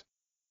times.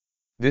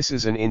 This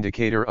is an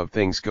indicator of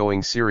things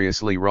going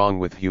seriously wrong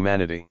with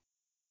humanity.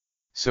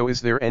 So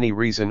is there any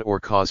reason or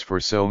cause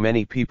for so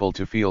many people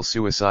to feel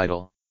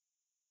suicidal?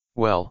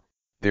 Well,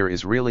 there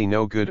is really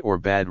no good or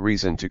bad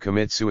reason to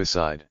commit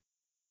suicide.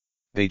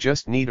 They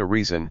just need a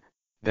reason,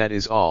 that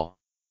is all.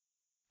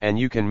 And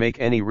you can make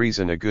any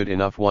reason a good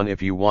enough one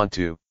if you want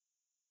to.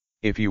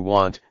 If you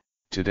want,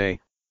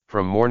 today,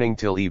 from morning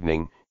till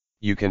evening,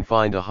 you can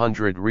find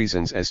 100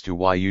 reasons as to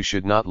why you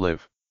should not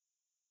live.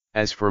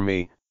 As for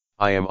me,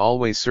 I am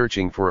always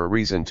searching for a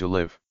reason to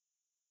live.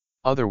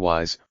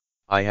 Otherwise,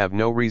 I have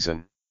no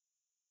reason.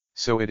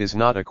 So it is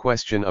not a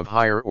question of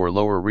higher or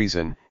lower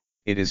reason,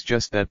 it is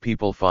just that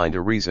people find a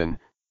reason,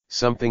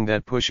 something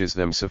that pushes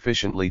them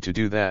sufficiently to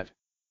do that.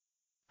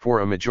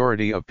 For a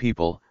majority of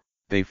people,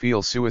 they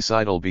feel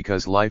suicidal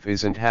because life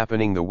isn't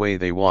happening the way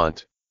they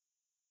want.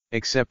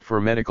 Except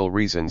for medical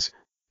reasons,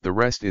 the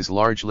rest is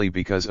largely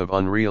because of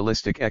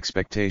unrealistic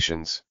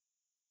expectations.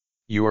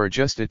 You are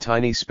just a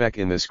tiny speck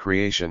in this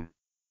creation.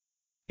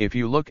 If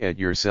you look at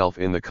yourself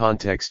in the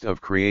context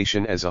of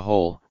creation as a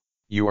whole,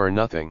 you are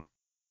nothing.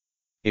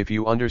 If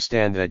you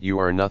understand that you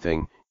are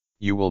nothing,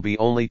 you will be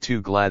only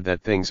too glad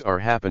that things are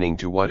happening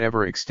to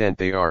whatever extent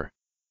they are.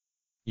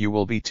 You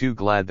will be too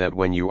glad that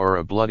when you are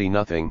a bloody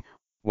nothing,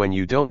 when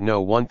you don't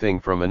know one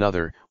thing from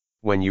another,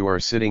 when you are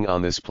sitting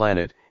on this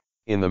planet,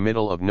 in the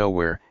middle of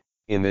nowhere,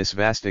 in this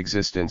vast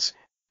existence,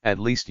 at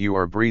least you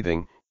are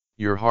breathing,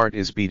 your heart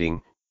is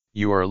beating,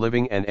 you are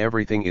living and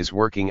everything is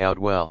working out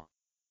well.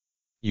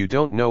 You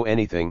don't know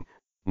anything,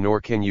 nor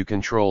can you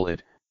control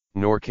it,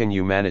 nor can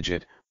you manage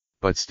it,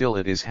 but still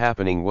it is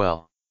happening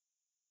well.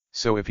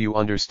 So if you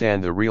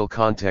understand the real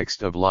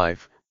context of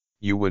life,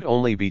 you would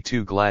only be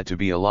too glad to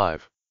be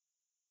alive.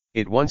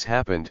 It once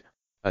happened,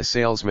 a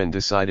salesman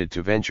decided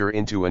to venture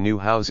into a new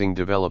housing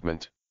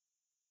development.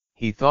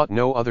 He thought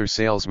no other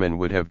salesman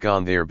would have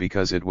gone there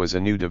because it was a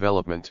new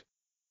development.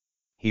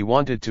 He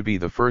wanted to be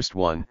the first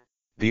one,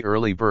 the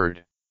early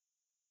bird.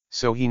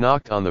 So he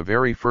knocked on the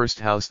very first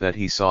house that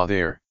he saw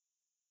there.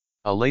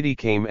 A lady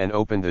came and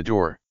opened the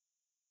door.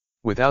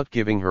 Without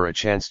giving her a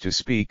chance to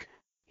speak,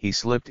 he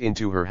slipped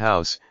into her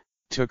house,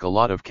 took a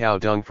lot of cow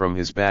dung from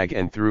his bag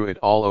and threw it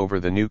all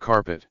over the new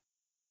carpet.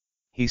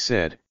 He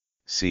said,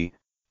 "See,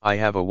 I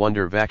have a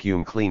wonder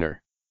vacuum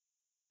cleaner.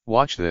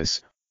 Watch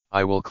this,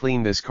 I will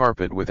clean this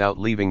carpet without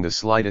leaving the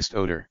slightest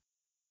odor.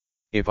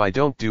 If I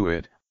don't do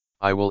it,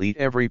 I will eat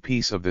every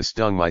piece of this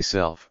dung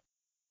myself."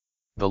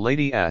 The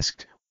lady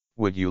asked,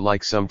 "Would you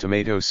like some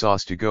tomato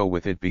sauce to go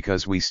with it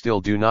because we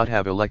still do not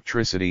have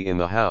electricity in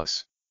the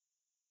house?"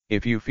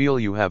 If you feel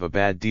you have a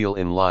bad deal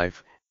in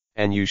life,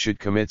 and you should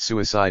commit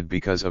suicide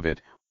because of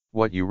it,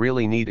 what you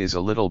really need is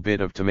a little bit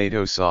of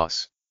tomato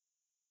sauce.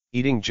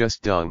 Eating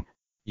just dung,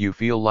 you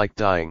feel like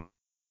dying.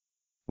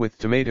 With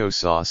tomato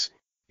sauce,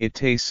 it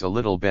tastes a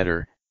little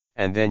better,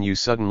 and then you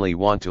suddenly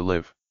want to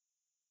live.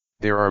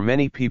 There are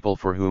many people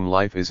for whom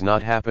life is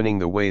not happening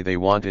the way they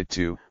want it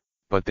to,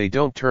 but they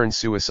don't turn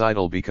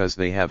suicidal because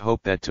they have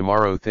hope that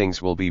tomorrow things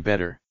will be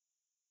better.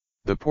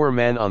 The poor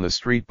man on the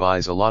street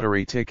buys a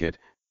lottery ticket,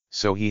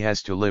 so he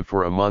has to live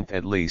for a month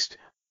at least,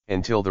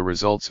 until the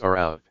results are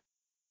out.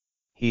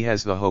 He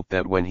has the hope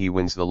that when he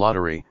wins the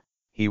lottery,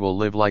 he will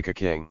live like a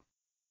king.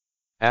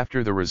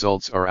 After the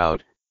results are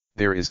out,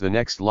 there is the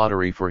next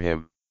lottery for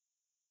him.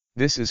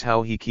 This is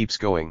how he keeps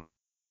going.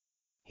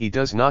 He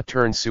does not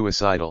turn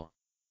suicidal.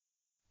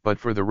 But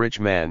for the rich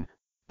man,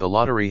 the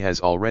lottery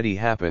has already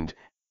happened,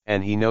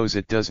 and he knows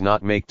it does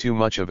not make too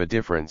much of a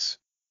difference.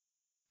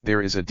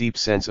 There is a deep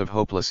sense of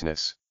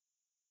hopelessness.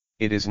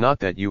 It is not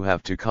that you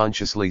have to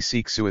consciously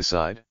seek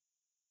suicide.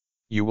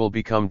 You will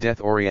become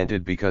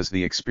death-oriented because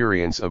the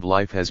experience of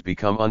life has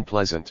become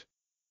unpleasant.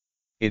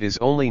 It is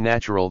only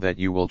natural that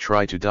you will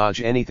try to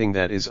dodge anything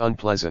that is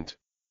unpleasant.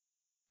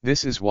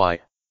 This is why,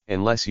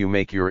 unless you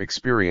make your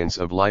experience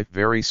of life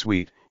very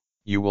sweet,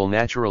 you will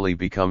naturally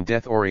become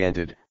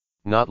death-oriented,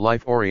 not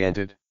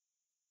life-oriented.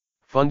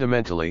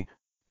 Fundamentally,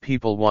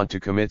 people want to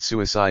commit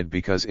suicide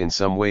because in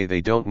some way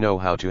they don't know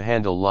how to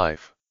handle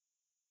life.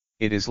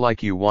 It is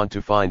like you want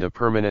to find a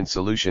permanent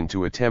solution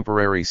to a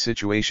temporary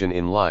situation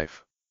in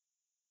life.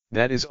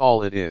 That is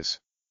all it is.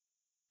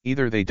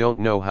 Either they don't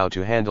know how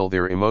to handle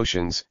their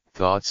emotions,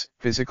 thoughts,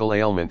 physical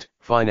ailment,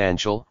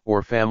 financial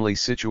or family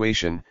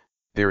situation,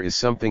 there is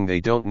something they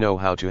don't know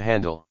how to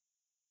handle.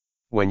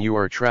 When you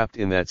are trapped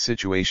in that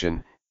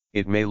situation,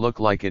 it may look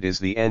like it is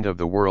the end of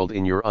the world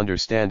in your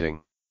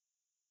understanding.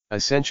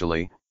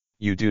 Essentially,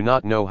 you do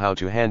not know how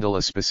to handle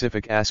a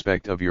specific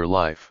aspect of your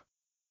life.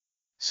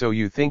 So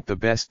you think the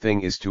best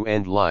thing is to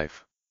end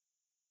life.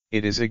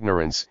 It is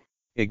ignorance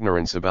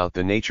about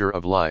the nature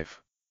of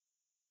life.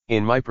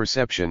 In my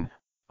perception,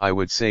 I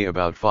would say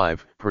about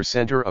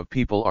 5% of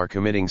people are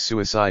committing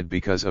suicide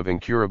because of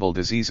incurable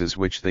diseases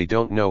which they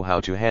don't know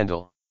how to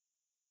handle.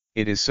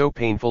 It is so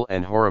painful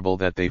and horrible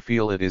that they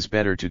feel it is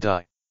better to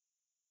die.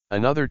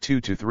 Another 2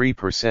 to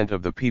 3%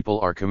 of the people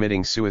are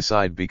committing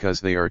suicide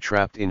because they are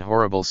trapped in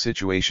horrible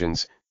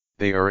situations,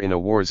 they are in a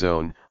war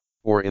zone,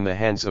 or in the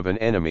hands of an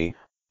enemy,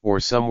 or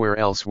somewhere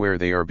else where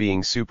they are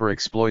being super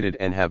exploited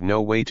and have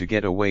no way to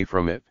get away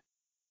from it.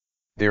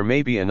 There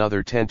may be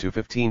another 10 to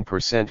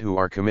 15% who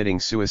are committing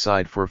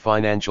suicide for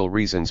financial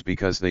reasons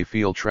because they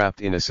feel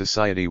trapped in a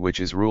society which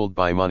is ruled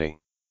by money.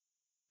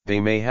 They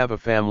may have a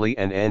family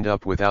and end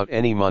up without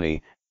any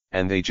money,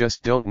 and they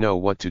just don't know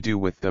what to do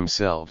with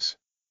themselves.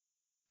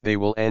 They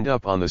will end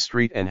up on the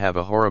street and have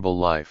a horrible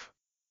life.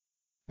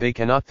 They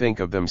cannot think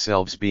of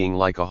themselves being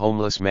like a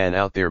homeless man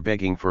out there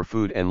begging for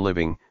food and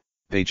living,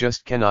 they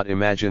just cannot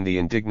imagine the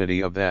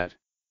indignity of that.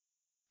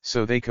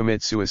 So they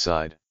commit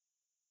suicide.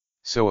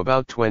 So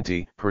about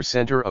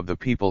 20% of the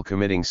people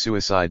committing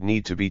suicide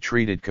need to be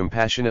treated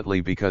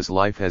compassionately because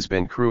life has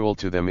been cruel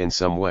to them in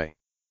some way.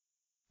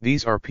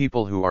 These are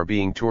people who are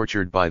being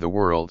tortured by the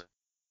world.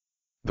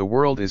 The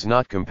world is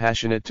not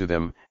compassionate to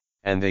them,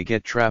 and they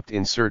get trapped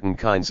in certain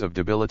kinds of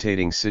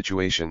debilitating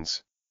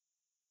situations.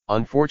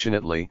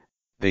 Unfortunately,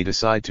 they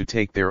decide to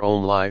take their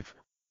own life,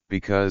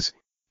 because,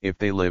 if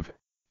they live,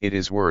 it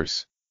is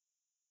worse.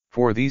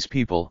 For these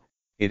people,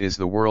 it is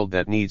the world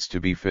that needs to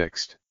be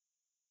fixed.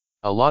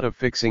 A lot of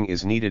fixing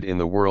is needed in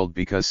the world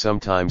because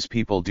sometimes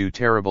people do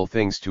terrible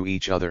things to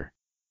each other.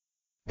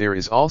 There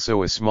is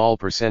also a small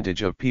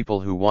percentage of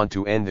people who want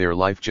to end their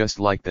life just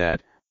like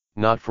that,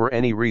 not for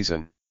any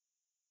reason.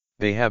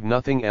 They have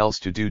nothing else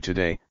to do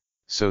today,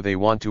 so they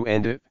want to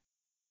end it.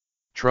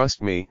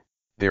 Trust me,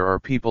 there are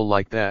people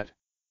like that.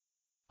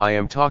 I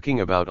am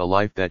talking about a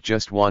life that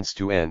just wants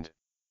to end.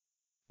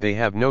 They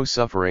have no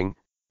suffering,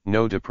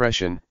 no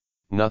depression,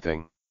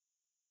 nothing.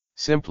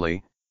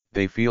 Simply,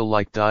 they feel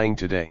like dying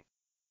today.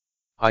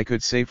 I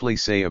could safely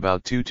say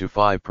about 2 to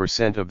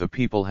 5% of the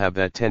people have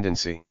that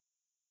tendency.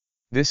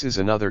 This is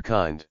another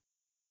kind.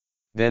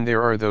 Then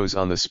there are those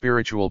on the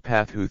spiritual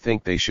path who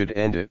think they should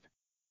end it.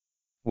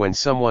 When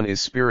someone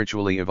is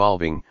spiritually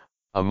evolving,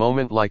 a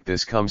moment like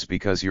this comes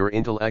because your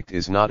intellect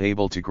is not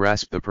able to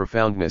grasp the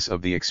profoundness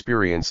of the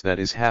experience that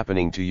is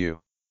happening to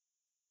you.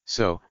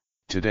 So,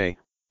 today,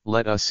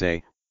 let us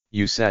say,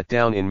 you sat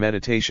down in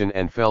meditation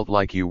and felt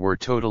like you were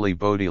totally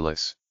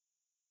bodiless.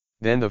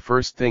 Then the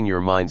first thing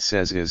your mind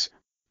says is,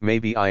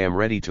 maybe I am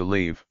ready to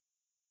leave.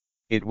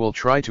 It will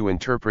try to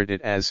interpret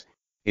it as,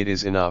 it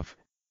is enough,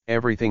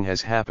 everything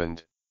has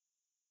happened.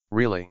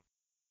 Really?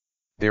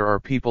 There are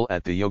people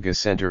at the yoga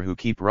center who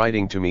keep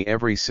writing to me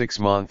every 6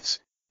 months,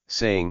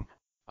 saying,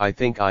 I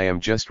think I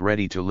am just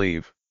ready to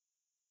leave.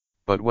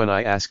 But when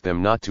I ask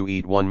them not to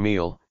eat one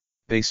meal,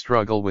 they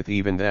struggle with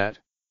even that.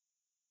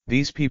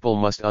 These people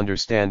must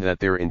understand that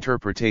their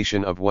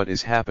interpretation of what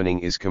is happening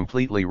is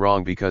completely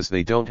wrong because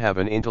they don't have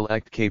an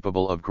intellect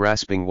capable of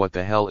grasping what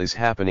the hell is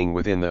happening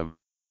within them.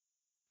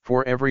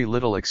 For every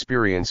little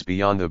experience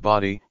beyond the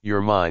body,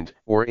 your mind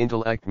or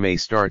intellect may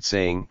start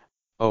saying,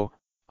 oh,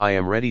 I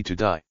am ready to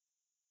die.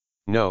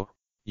 No,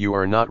 you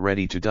are not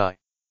ready to die.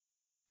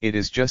 It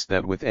is just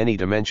that with any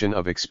dimension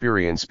of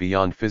experience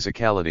beyond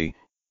physicality,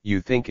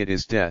 you think it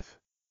is death.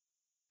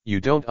 You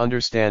don't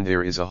understand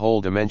there is a whole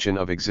dimension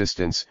of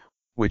existence,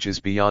 which is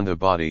beyond the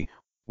body,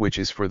 which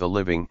is for the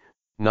living,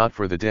 not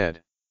for the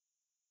dead.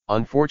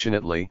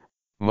 Unfortunately,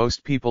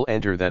 most people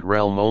enter that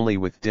realm only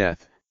with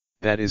death,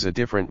 that is a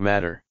different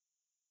matter.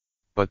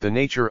 But the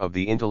nature of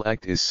the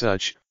intellect is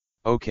such,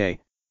 okay,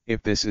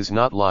 if this is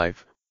not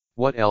life,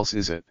 what else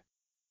is it?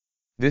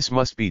 This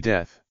must be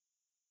death.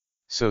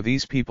 So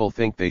these people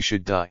think they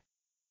should die.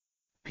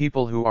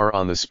 People who are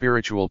on the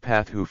spiritual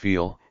path who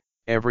feel,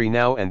 every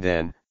now and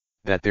then,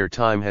 that their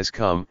time has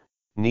come,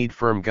 need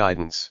firm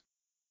guidance.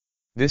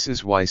 This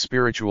is why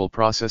spiritual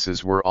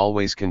processes were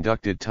always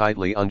conducted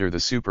tightly under the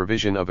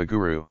supervision of a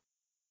guru.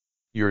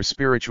 Your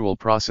spiritual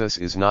process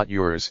is not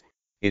yours,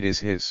 it is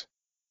his.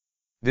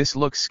 This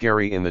looks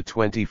scary in the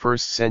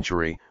 21st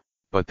century,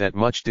 but that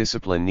much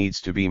discipline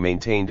needs to be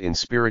maintained in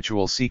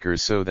spiritual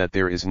seekers so that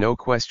there is no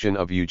question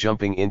of you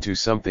jumping into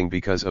something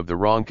because of the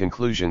wrong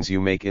conclusions you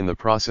make in the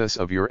process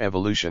of your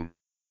evolution.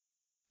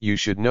 You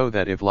should know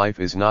that if life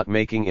is not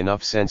making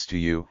enough sense to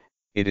you,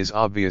 it is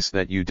obvious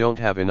that you don't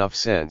have enough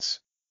sense.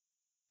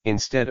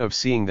 Instead of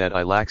seeing that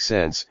I lack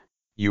sense,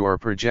 you are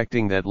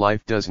projecting that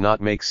life does not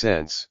make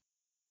sense.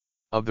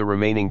 Of the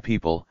remaining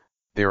people,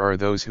 there are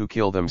those who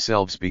kill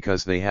themselves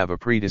because they have a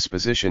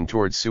predisposition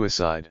towards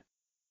suicide.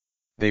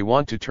 They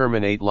want to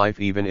terminate life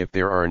even if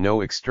there are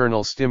no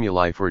external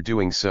stimuli for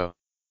doing so.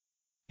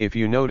 If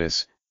you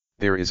notice,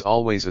 there is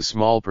always a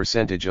small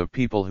percentage of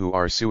people who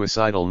are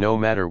suicidal no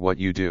matter what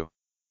you do.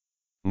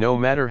 No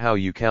matter how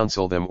you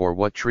counsel them or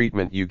what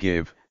treatment you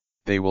give,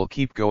 they will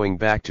keep going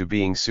back to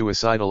being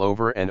suicidal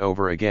over and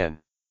over again.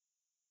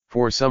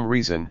 For some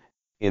reason,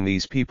 in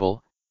these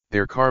people,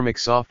 their karmic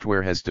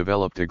software has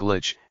developed a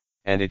glitch,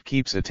 and it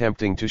keeps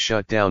attempting to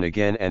shut down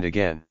again and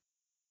again.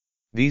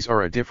 These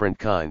are a different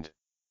kind.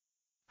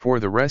 For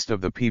the rest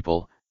of the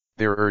people,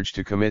 their urge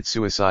to commit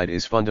suicide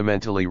is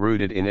fundamentally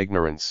rooted in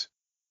ignorance.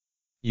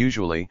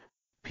 Usually,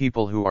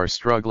 people who are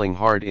struggling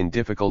hard in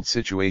difficult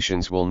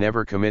situations will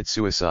never commit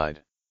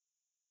suicide.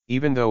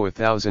 Even though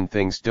 1,000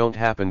 things don't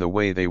happen the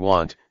way they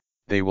want,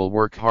 they will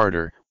work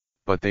harder,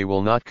 but they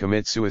will not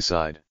commit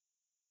suicide.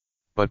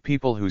 But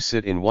people who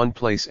sit in one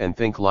place and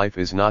think life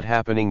is not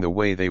happening the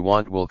way they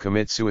want will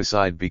commit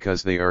suicide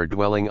because they are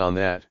dwelling on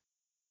that.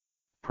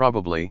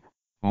 Probably,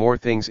 more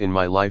things in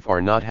my life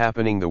are not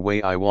happening the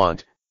way I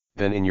want,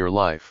 than in your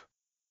life.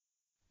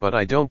 But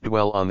I don't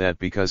dwell on that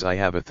because I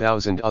have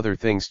 1,000 other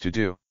things to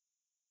do.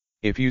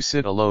 If you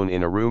sit alone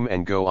in a room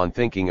and go on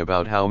thinking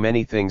about how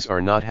many things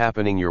are not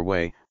happening your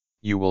way,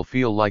 you will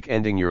feel like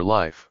ending your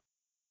life.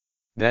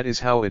 That is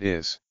how it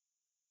is.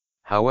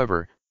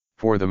 However,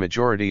 for the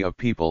majority of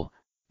people,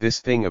 this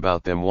thing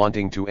about them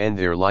wanting to end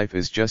their life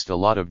is just a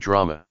lot of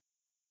drama.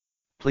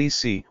 Please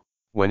see,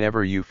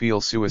 whenever you feel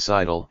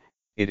suicidal,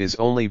 it is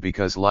only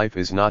because life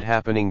is not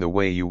happening the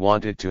way you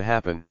want it to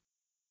happen.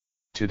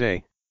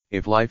 Today,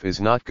 if life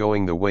is not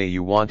going the way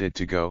you want it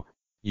to go,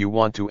 you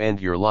want to end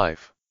your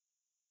life.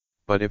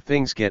 But if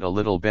things get a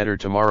little better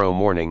tomorrow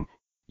morning,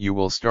 you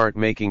will start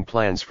making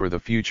plans for the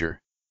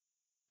future.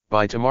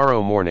 By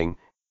tomorrow morning,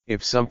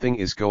 if something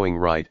is going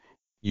right,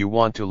 you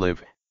want to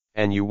live,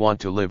 and you want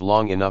to live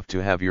long enough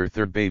to have your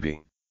third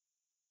baby.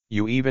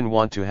 You even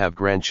want to have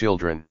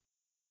grandchildren.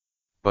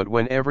 But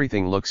when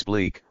everything looks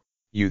bleak,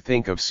 you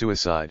think of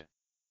suicide.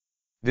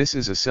 This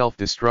is a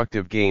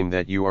self-destructive game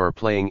that you are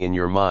playing in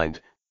your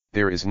mind.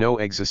 There is no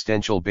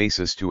existential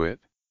basis to it.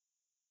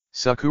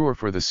 Sadhguru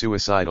for the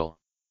suicidal.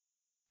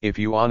 If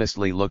you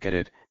honestly look at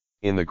it,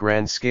 in the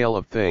grand scale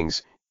of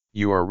things,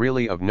 you are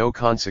really of no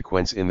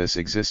consequence in this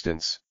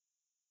existence.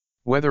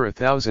 Whether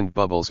 1,000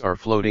 bubbles are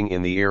floating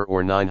in the air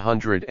or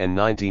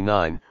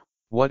 999,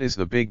 what is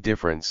the big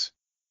difference?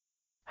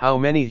 How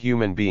many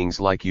human beings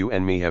like you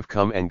and me have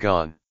come and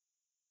gone?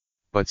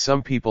 But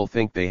some people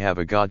think they have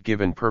a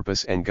God-given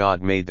purpose and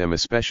God made them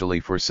especially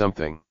for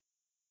something.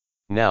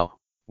 Now,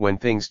 when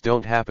things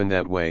don't happen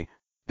that way,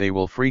 they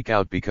will freak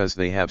out because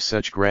they have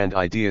such grand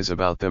ideas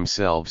about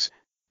themselves.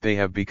 They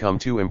have become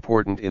too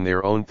important in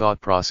their own thought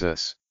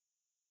process.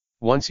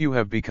 Once you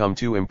have become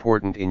too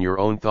important in your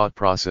own thought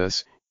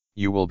process,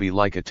 you will be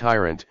like a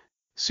tyrant,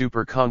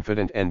 super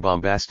confident and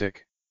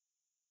bombastic.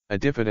 A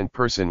diffident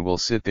person will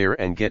sit there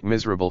and get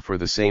miserable for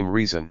the same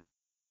reason.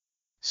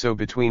 So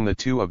between the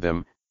two of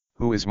them,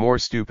 who is more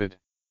stupid?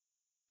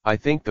 I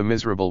think the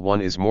miserable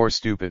one is more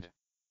stupid.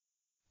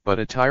 But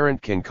a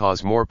tyrant can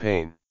cause more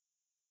pain.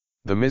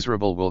 The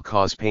miserable will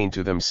cause pain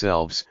to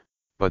themselves,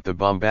 but the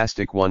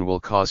bombastic one will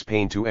cause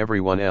pain to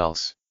everyone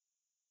else.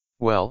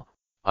 Well,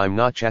 I'm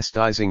not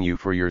chastising you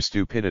for your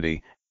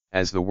stupidity,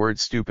 as the word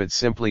stupid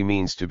simply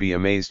means to be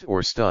amazed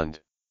or stunned.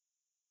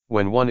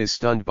 When one is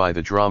stunned by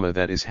the drama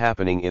that is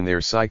happening in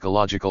their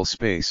psychological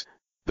space,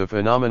 the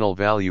phenomenal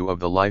value of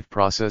the life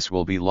process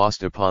will be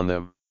lost upon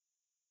them.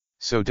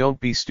 So don't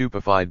be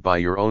stupefied by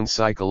your own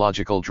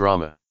psychological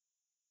drama.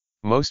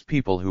 Most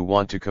people who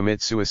want to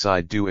commit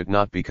suicide do it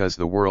not because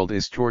the world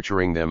is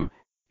torturing them,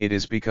 it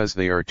is because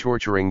they are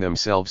torturing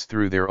themselves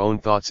through their own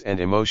thoughts and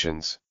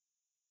emotions.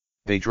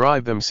 They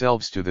drive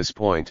themselves to this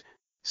point,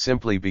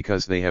 simply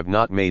because they have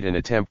not made an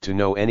attempt to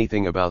know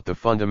anything about the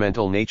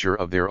fundamental nature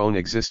of their own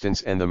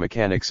existence and the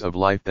mechanics of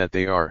life that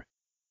they are.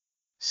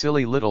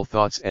 Silly little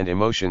thoughts and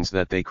emotions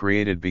that they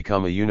created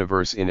become a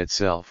universe in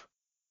itself.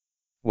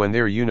 When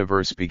their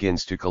universe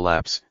begins to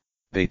collapse,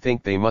 they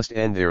think they must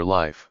end their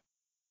life.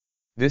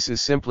 This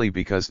is simply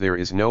because there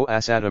is no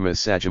asatama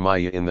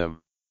sajamaya in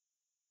them.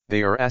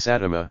 They are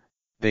asatama,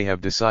 they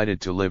have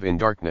decided to live in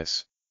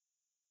darkness.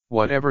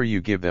 Whatever you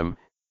give them,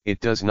 it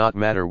does not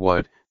matter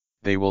what,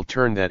 they will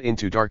turn that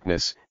into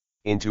darkness,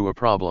 into a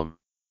problem.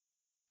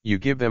 You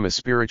give them a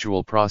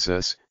spiritual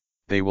process,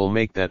 they will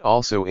make that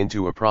also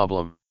into a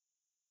problem.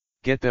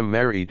 Get them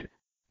married,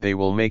 they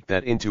will make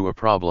that into a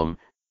problem.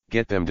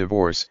 Get them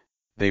divorce,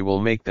 they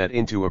will make that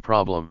into a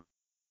problem.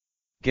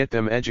 Get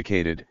them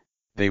educated,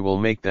 they will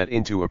make that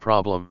into a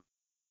problem.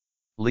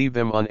 Leave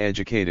them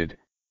uneducated,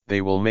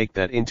 they will make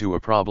that into a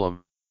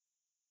problem.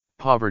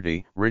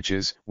 Poverty,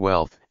 riches,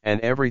 wealth,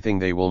 and everything,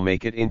 they will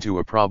make it into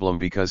a problem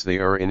because they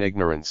are in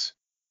ignorance.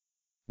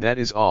 That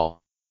is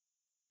all.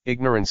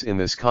 Ignorance in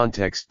this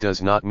context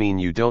does not mean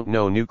you don't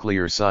know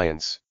nuclear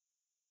science.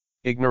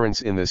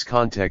 Ignorance in this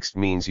context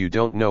means you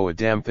don't know a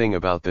damn thing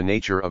about the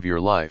nature of your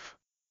life.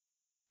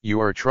 You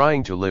are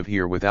trying to live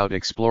here without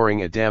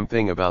exploring a damn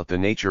thing about the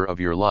nature of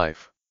your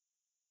life.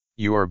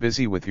 You are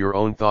busy with your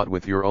own thought,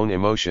 with your own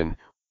emotion,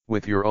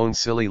 with your own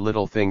silly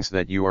little things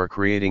that you are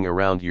creating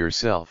around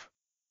yourself.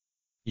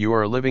 You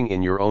are living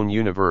in your own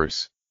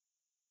universe.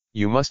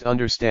 You must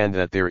understand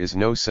that there is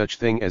no such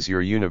thing as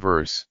your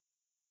universe.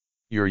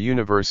 Your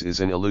universe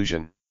is an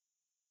illusion.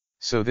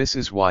 So this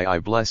is why I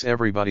bless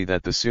everybody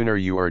that the sooner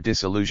you are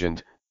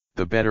disillusioned,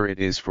 the better it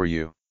is for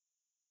you.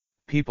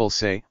 People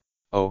say,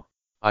 "Oh,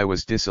 I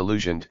was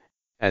disillusioned,"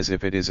 as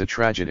if it is a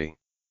tragedy.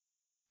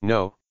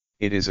 No,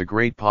 it is a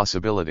great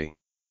possibility.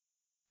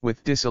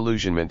 With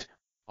disillusionment,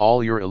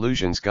 all your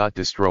illusions got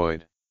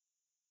destroyed.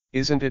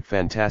 Isn't it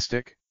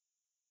fantastic?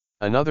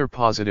 Another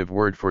positive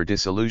word for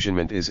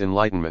disillusionment is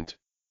enlightenment.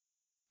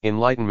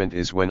 Enlightenment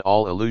is when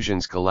all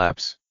illusions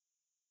collapse.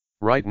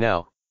 Right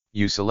now,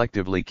 you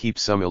selectively keep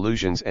some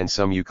illusions and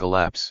some you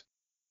collapse.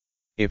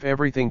 If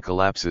everything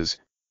collapses,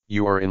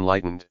 you are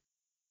enlightened.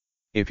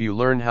 If you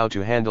learn how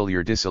to handle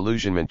your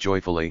disillusionment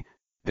joyfully,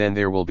 then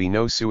there will be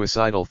no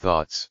suicidal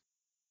thoughts.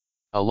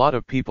 A lot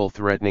of people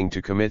threatening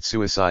to commit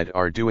suicide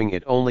are doing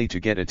it only to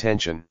get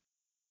attention.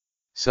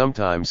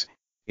 Sometimes,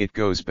 it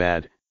goes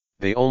bad,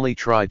 they only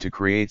tried to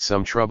create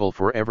some trouble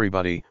for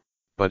everybody,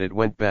 but it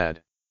went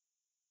bad.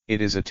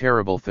 It is a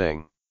terrible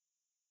thing.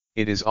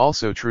 It is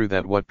also true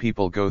that what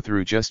people go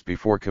through just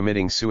before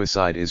committing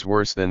suicide is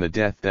worse than the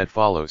death that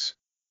follows.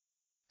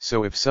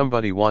 So if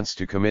somebody wants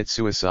to commit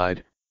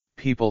suicide,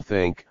 people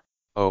think,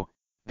 oh,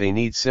 they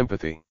need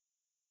sympathy.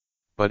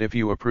 But if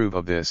you approve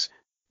of this,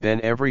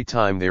 then every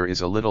time there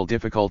is a little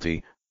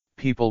difficulty,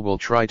 people will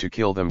try to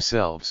kill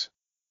themselves.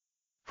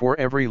 For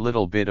every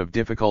little bit of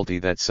difficulty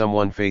that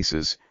someone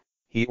faces,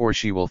 he or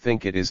she will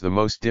think it is the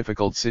most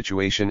difficult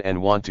situation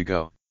and want to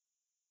go.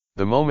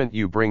 The moment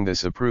you bring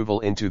this approval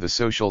into the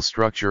social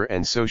structure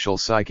and social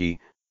psyche,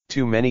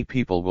 too many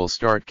people will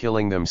start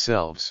killing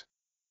themselves.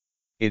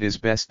 It is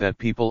best that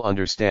people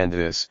understand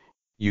this: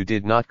 you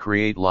did not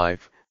create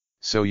life,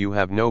 so you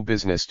have no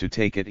business to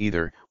take it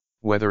either,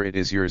 whether it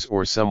is yours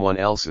or someone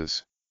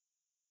else's.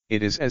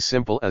 It is as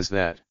simple as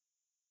that.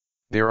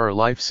 There are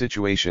life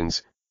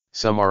situations,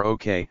 some are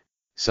okay,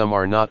 some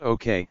are not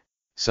okay,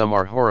 some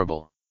are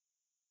horrible.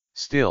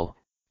 Still,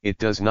 it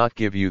does not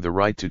give you the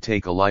right to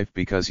take a life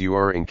because you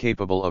are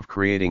incapable of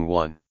creating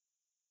one.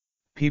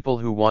 People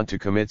who want to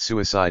commit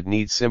suicide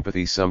need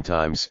sympathy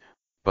sometimes,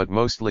 but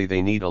mostly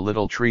they need a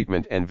little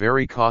treatment and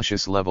very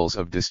cautious levels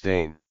of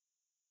disdain.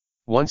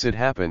 Once it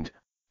happened,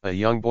 a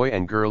young boy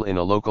and girl in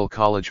a local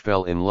college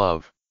fell in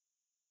love.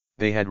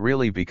 They had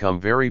really become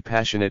very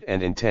passionate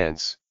and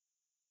intense.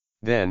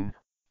 Then,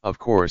 of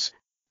course,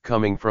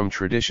 coming from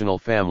traditional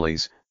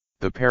families,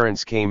 the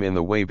parents came in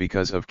the way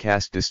because of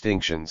caste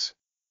distinctions.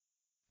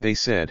 They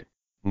said,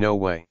 "No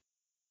way.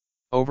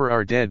 Over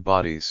our dead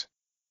bodies."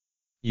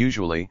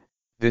 Usually,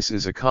 this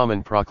is a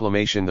common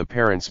proclamation the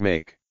parents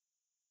make.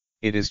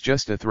 It is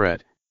just a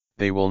threat,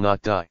 they will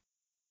not die.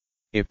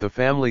 If the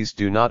families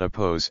do not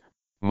oppose,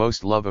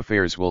 most love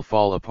affairs will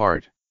fall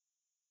apart.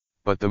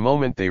 But the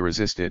moment they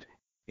resist it,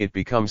 it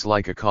becomes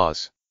like a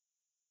cause.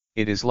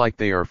 It is like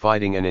they are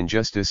fighting an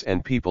injustice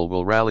and people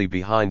will rally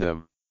behind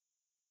them.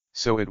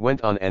 So it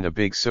went on and a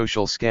big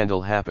social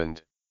scandal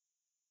happened.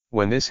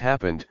 When this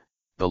happened,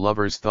 the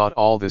lovers thought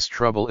all this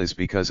trouble is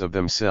because of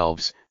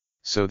themselves,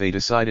 so they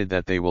decided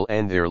that they will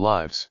end their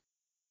lives.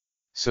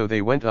 So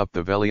they went up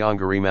the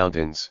Veliangari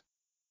mountains.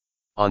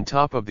 On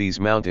top of these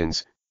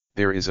mountains,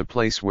 there is a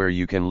place where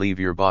you can leave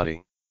your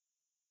body.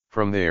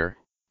 From there,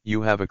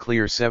 you have a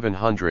clear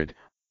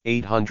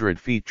 700-800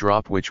 feet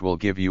drop which will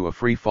give you a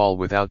free fall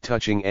without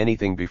touching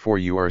anything before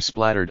you are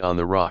splattered on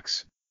the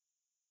rocks.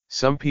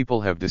 Some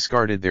people have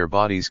discarded their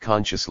bodies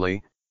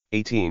consciously,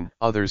 18,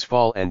 others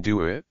fall and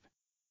do it.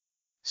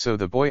 So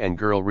the boy and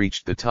girl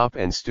reached the top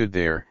and stood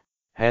there,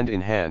 hand in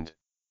hand.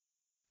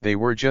 They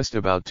were just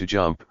about to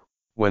jump,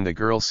 when the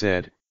girl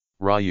said,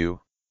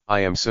 "Raju, I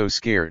am so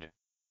scared.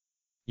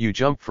 You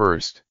jump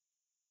first."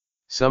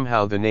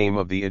 Somehow the name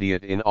of the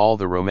idiot in all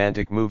the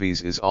romantic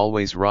movies is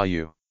always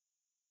Raju.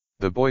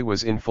 The boy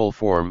was in full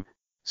form,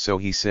 so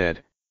he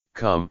said,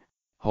 "Come,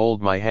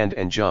 hold my hand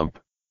and jump."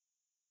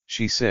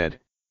 She said,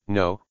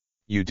 "No,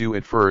 you do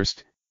it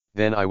first,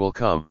 then I will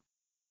come.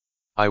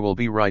 I will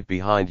be right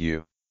behind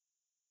you."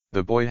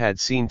 The boy had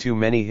seen too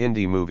many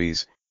Hindi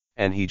movies,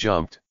 and he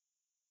jumped.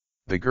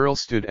 The girl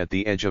stood at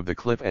the edge of the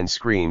cliff and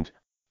screamed,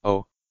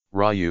 "Oh,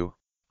 Raju,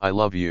 I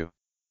love you."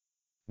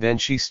 Then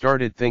she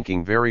started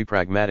thinking very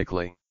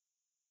pragmatically.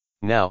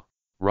 Now,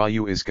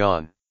 Raju is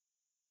gone.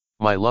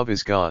 My love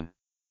is gone.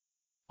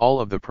 All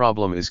of the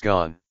problem is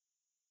gone.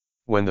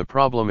 When the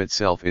problem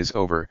itself is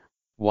over,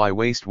 why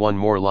waste one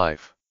more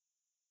life?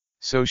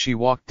 So she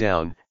walked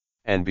down,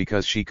 and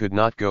because she could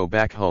not go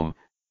back home,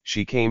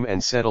 she came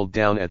and settled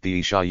down at the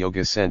Isha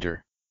Yoga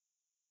Center.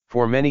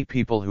 For many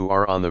people who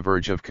are on the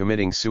verge of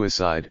committing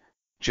suicide,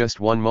 just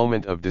one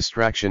moment of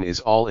distraction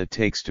is all it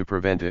takes to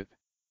prevent it.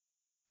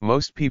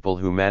 Most people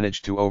who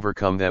manage to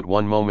overcome that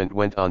one moment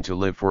went on to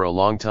live for a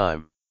long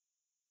time.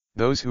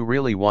 Those who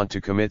really want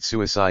to commit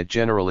suicide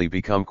generally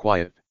become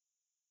quiet.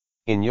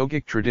 In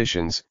yogic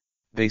traditions,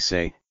 they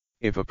say,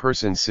 if a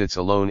person sits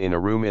alone in a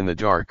room in the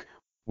dark,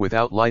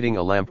 without lighting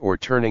a lamp or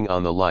turning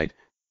on the light,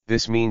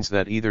 this means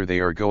that either they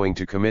are going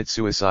to commit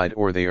suicide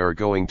or they are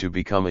going to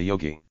become a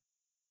yogi.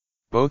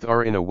 Both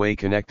are in a way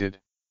connected.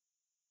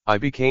 I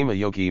became a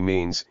yogi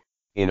means,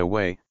 in a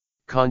way,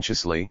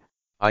 consciously,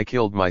 I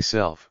killed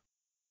myself.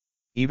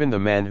 Even the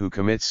man who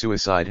commits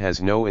suicide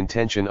has no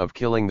intention of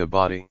killing the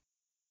body.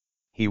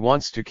 He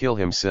wants to kill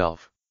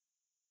himself.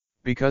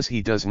 Because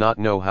he does not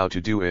know how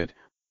to do it,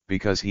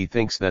 because he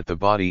thinks that the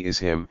body is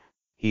him,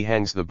 he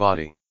hangs the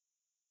body.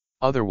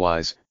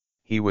 Otherwise,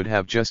 he would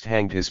have just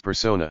hanged his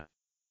persona.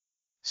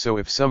 So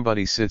if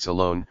somebody sits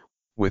alone,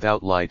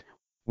 without light,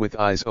 with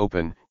eyes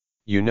open,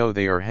 you know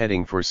they are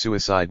heading for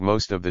suicide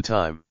most of the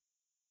time.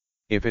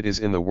 If it is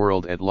in the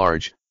world at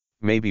large,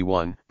 maybe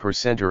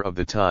 1% of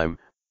the time,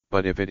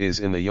 but if it is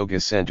in the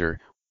yoga center,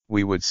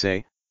 we would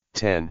say,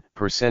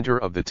 10%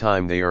 of the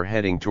time they are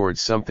heading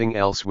towards something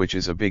else which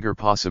is a bigger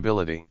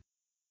possibility.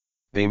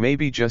 They may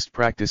be just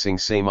practicing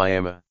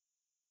samayama.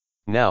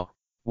 Now,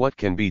 what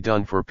can be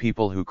done for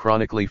people who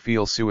chronically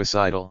feel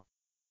suicidal?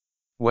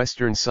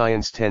 Western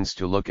science tends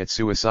to look at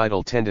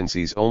suicidal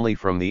tendencies only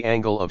from the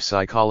angle of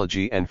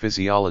psychology and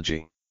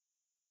physiology.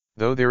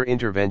 Though their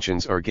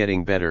interventions are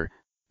getting better,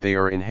 they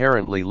are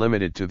inherently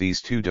limited to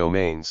these two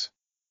domains.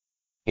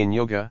 In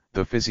yoga,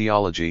 the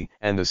physiology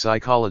and the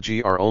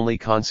psychology are only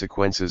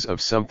consequences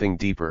of something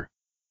deeper.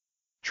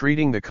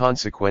 Treating the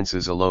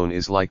consequences alone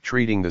is like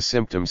treating the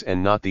symptoms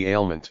and not the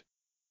ailment.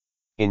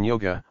 In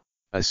yoga,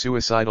 a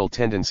suicidal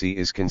tendency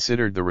is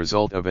considered the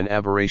result of an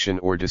aberration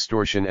or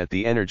distortion at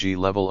the energy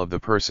level of the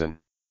person.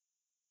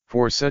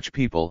 For such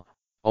people,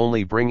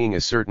 only bringing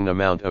a certain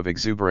amount of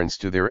exuberance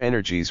to their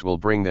energies will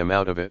bring them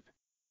out of it.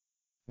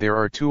 There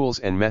are tools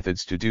and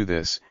methods to do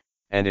this,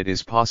 and it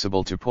is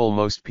possible to pull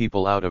most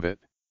people out of it.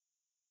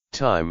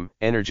 Time,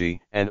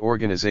 energy, and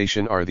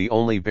organization are the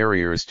only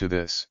barriers to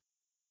this.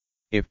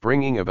 If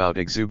bringing about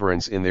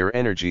exuberance in their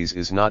energies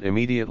is not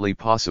immediately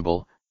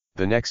possible,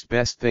 the next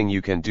best thing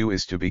you can do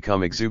is to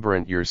become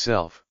exuberant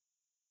yourself.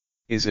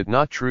 Is it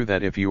not true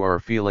that if you are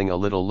feeling a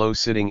little low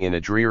sitting in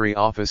a dreary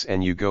office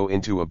and you go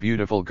into a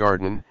beautiful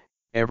garden,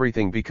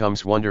 everything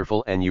becomes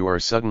wonderful and you are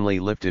suddenly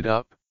lifted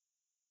up?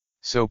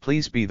 So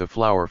please be the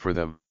flower for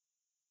them.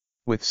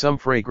 With some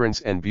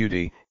fragrance and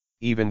beauty,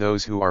 even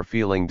those who are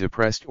feeling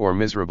depressed or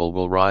miserable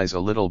will rise a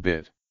little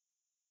bit.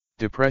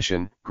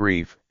 Depression,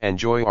 grief, and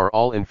joy are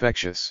all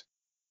infectious.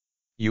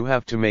 You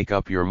have to make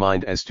up your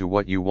mind as to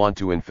what you want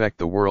to infect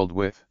the world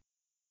with.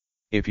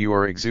 If you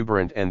are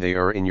exuberant and they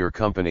are in your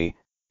company,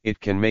 it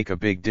can make a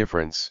big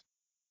difference.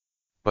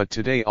 But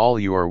today all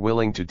you are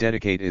willing to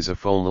dedicate is a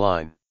phone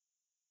line.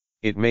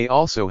 It may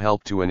also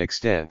help to an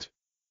extent.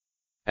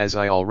 As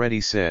I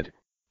already said,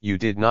 you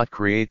did not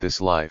create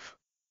this life.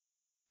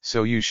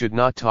 So you should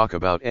not talk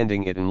about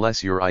ending it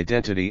unless your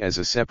identity as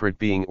a separate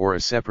being or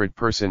a separate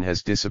person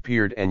has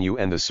disappeared and you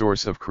and the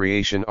source of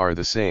creation are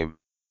the same.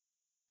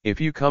 If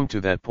you come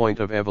to that point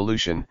of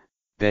evolution,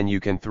 then you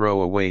can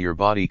throw away your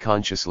body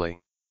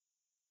consciously.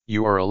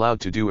 You are allowed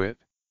to do it.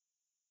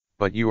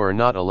 But you are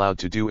not allowed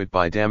to do it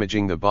by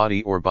damaging the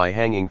body or by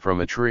hanging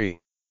from a tree.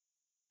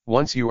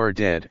 Once you are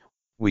dead,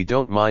 we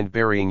don't mind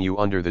burying you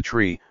under the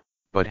tree,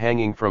 but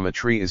hanging from a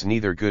tree is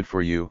neither good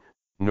for you,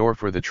 nor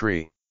for the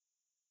tree.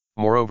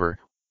 Moreover,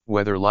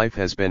 whether life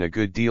has been a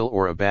good deal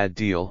or a bad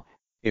deal,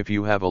 if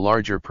you have a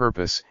larger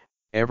purpose,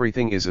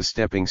 everything is a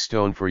stepping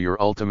stone for your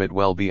ultimate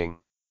well-being.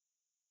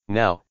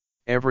 Now,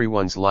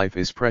 everyone's life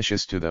is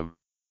precious to them.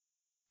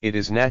 It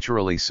is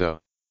naturally so.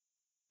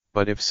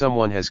 But if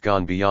someone has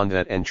gone beyond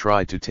that and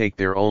tried to take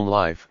their own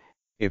life,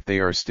 if they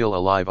are still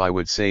alive, I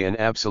would say an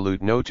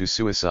absolute no to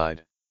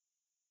suicide.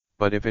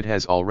 But if it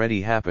has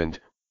already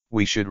happened,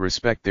 we should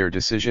respect their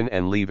decision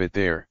and leave it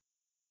there.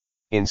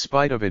 In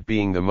spite of it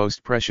being the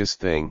most precious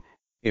thing,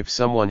 if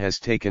someone has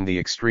taken the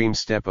extreme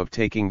step of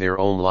taking their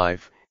own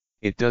life,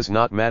 it does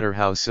not matter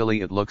how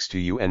silly it looks to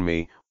you and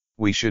me,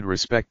 we should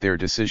respect their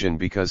decision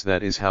because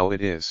that is how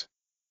it is.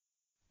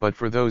 But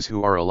for those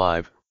who are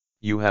alive,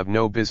 you have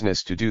no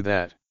business to do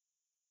that.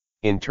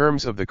 In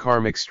terms of the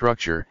karmic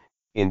structure,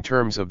 in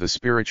terms of the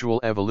spiritual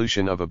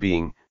evolution of a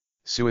being,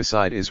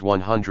 suicide is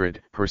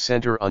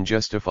 100% or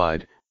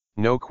unjustified,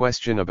 no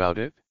question about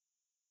it.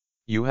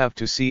 You have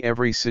to see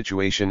every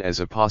situation as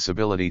a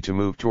possibility to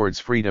move towards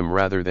freedom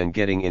rather than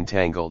getting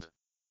entangled.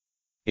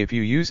 If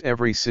you use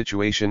every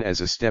situation as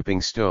a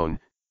stepping stone,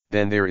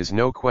 then there is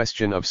no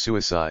question of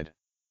suicide.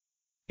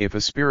 If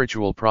a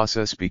spiritual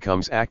process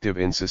becomes active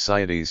in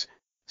societies,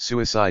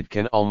 suicide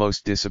can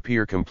almost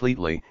disappear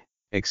completely,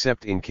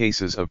 except in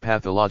cases of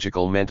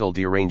pathological mental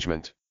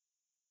derangement.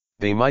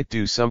 They might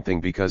do something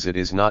because it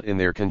is not in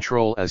their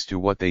control as to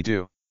what they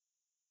do.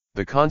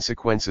 The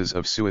consequences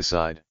of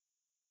suicide.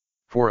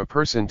 For a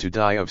person to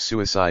die of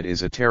suicide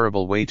is a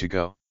terrible way to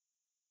go.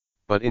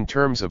 But in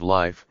terms of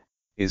life,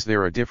 is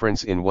there a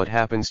difference in what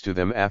happens to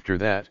them after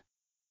that?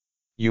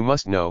 You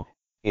must know,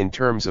 in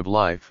terms of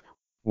life,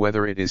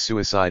 whether it is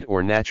suicide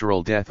or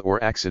natural death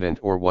or accident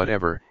or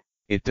whatever,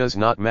 it does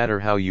not matter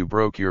how you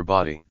broke your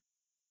body.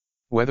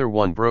 Whether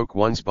one broke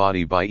one's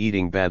body by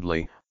eating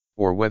badly,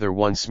 or whether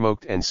one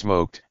smoked and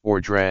smoked, or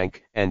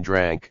drank and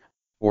drank,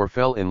 or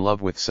fell in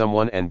love with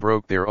someone and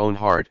broke their own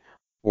heart,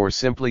 or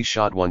simply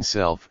shot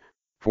oneself,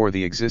 for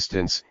the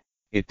existence,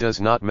 it does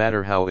not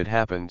matter how it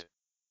happened.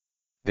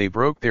 They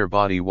broke their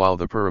body while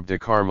the prarabdha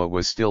karma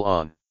was still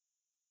on.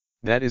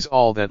 That is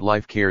all that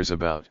life cares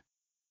about.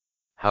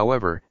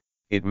 However,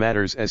 it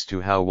matters as to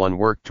how one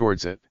worked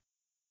towards it.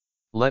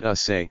 Let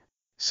us say,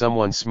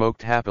 someone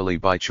smoked happily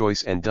by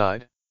choice and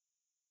died.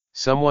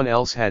 Someone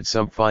else had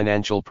some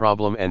financial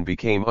problem and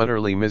became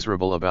utterly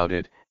miserable about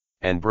it,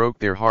 and broke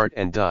their heart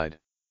and died.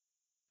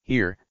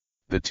 Here,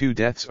 the two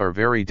deaths are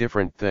very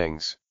different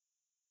things.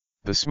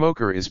 The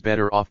smoker is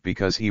better off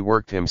because he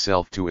worked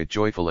himself to it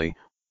joyfully,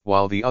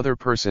 while the other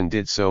person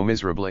did so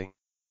miserably.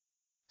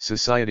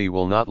 Society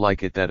will not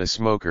like it that a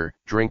smoker,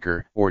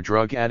 drinker, or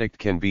drug addict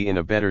can be in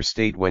a better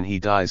state when he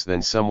dies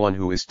than someone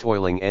who is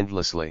toiling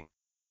endlessly.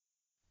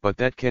 But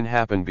that can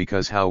happen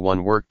because how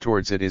one works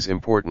towards it is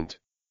important.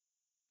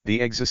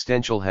 The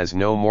existential has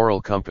no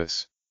moral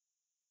compass.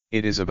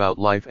 It is about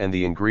life and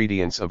the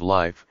ingredients of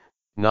life,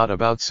 not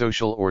about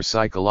social or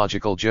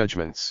psychological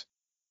judgments.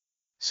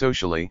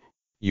 Socially,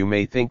 you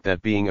may think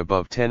that being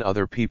above 10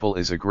 other people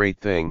is a great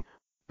thing,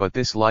 but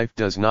this life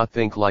does not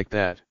think like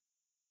that.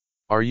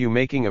 Are you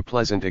making a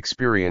pleasant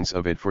experience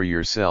of it for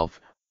yourself,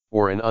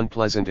 or an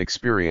unpleasant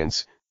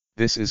experience?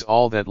 This is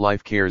all that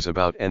life cares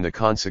about, and the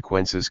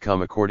consequences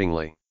come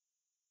accordingly.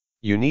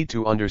 You need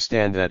to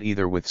understand that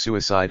either with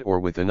suicide or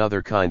with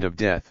another kind of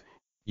death,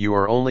 you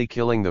are only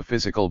killing the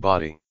physical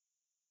body.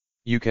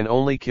 You can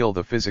only kill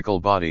the physical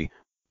body,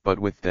 but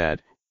with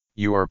that,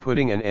 you are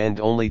putting an end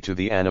only to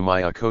the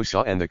annamaya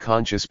kosha and the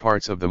conscious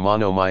parts of the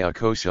manomaya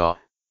kosha,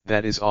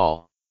 that is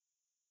all.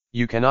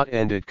 You cannot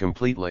end it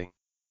completely.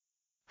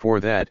 For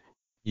that,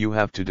 you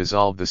have to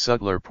dissolve the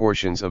subtler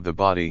portions of the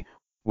body,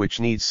 which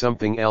needs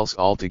something else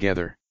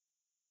altogether.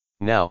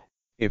 Now,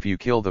 if you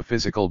kill the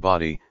physical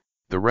body,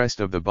 the rest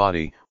of the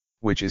body,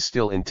 which is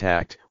still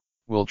intact,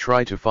 will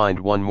try to find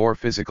one more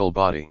physical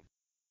body.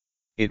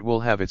 It will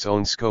have its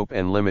own scope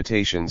and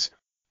limitations,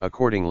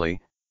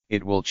 accordingly,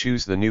 it will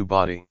choose the new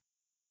body.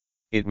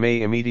 It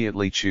may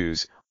immediately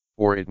choose,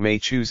 or it may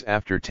choose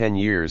after 10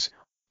 years,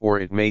 or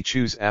it may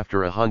choose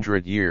after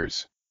 100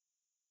 years.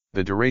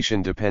 The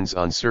duration depends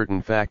on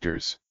certain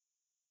factors.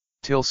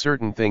 Till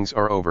certain things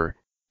are over,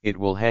 it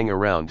will hang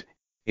around,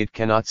 it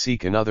cannot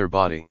seek another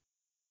body.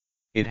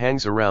 It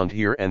hangs around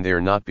here and there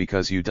not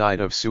because you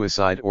died of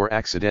suicide or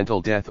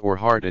accidental death or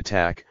heart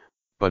attack,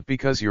 but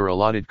because your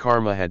allotted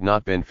karma had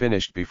not been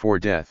finished before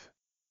death.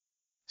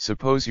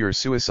 Suppose your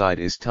suicide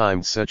is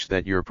timed such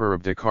that your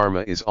prarabdha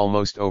karma is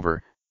almost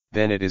over,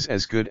 then it is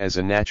as good as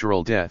a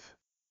natural death.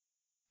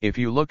 If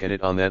you look at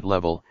it on that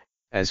level,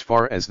 as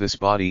far as this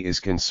body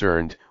is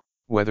concerned,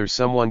 whether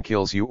someone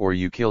kills you or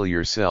you kill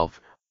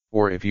yourself,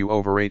 or if you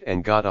overate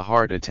and got a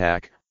heart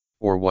attack,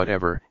 or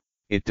whatever,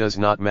 it does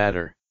not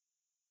matter.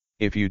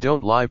 If you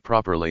don't live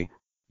properly,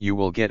 you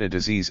will get a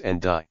disease and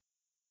die.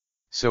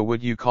 So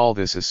would you call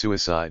this a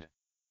suicide?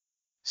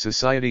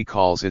 Society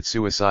calls it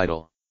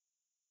suicidal.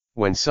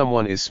 When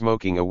someone is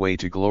smoking a way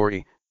to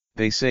glory,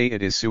 they say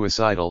it is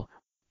suicidal,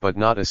 but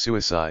not a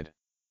suicide.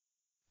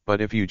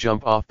 But if you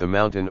jump off the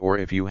mountain or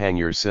if you hang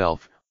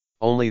yourself,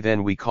 only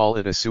then we call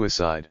it a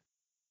suicide.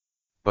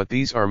 But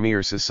these are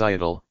mere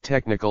societal,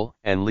 technical,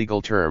 and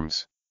legal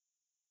terms.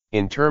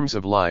 In terms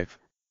of life,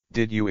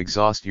 did you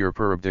exhaust your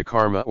prarabdha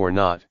karma or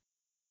not?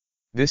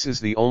 This is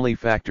the only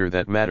factor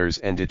that matters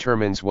and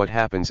determines what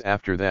happens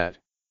after that.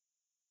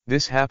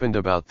 This happened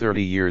about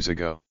 30 years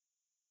ago.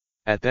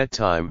 At that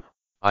time,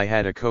 I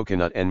had a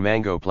coconut and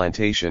mango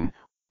plantation,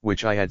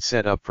 which I had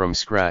set up from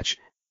scratch,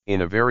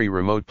 in a very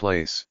remote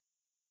place.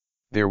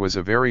 There was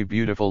a very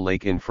beautiful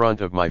lake in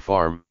front of my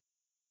farm.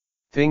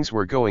 Things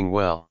were going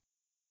well.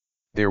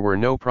 There were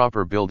no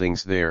proper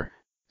buildings there,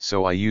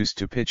 so I used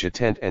to pitch a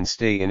tent and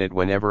stay in it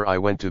whenever I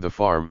went to the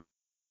farm.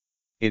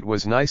 It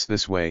was nice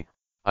this way,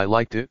 I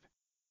liked it.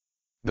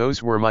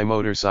 Those were my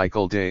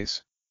motorcycle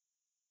days.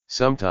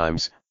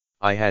 Sometimes,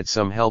 I had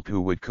some help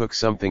who would cook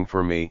something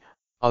for me,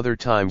 other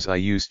times I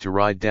used to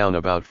ride down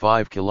about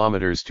 5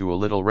 kilometers to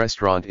a little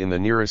restaurant in the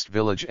nearest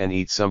village and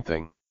eat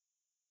something.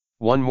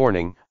 One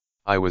morning,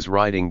 I was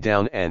riding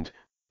down and,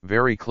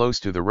 very close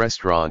to the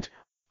restaurant,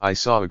 I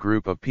saw a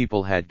group of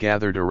people had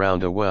gathered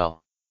around a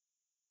well.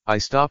 I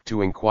stopped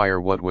to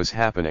inquire what was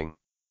happening.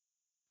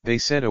 They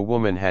said a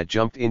woman had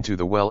jumped into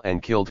the well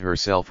and killed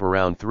herself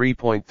around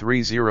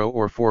 3:30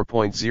 or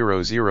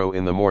 4:00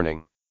 in the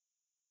morning.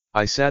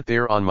 I sat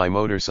there on my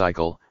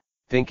motorcycle,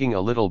 thinking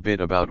a little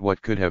bit about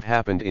what could have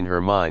happened in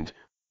her mind,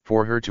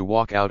 for her to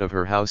walk out of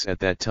her house at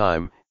that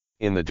time,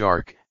 in the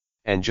dark,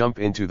 and jump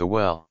into the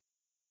well.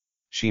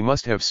 She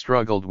must have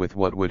struggled with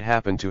what would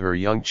happen to her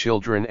young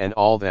children and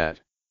all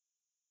that.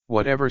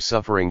 Whatever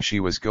suffering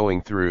she was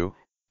going through,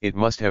 it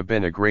must have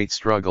been a great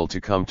struggle to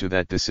come to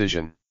that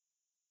decision.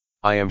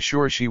 I am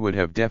sure she would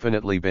have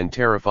definitely been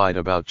terrified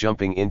about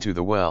jumping into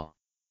the well.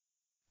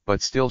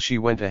 But still she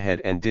went ahead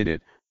and did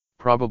it,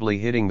 probably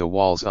hitting the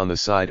walls on the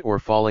side or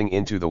falling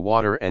into the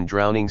water and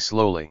drowning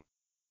slowly.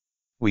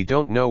 We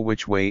don't know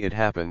which way it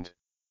happened.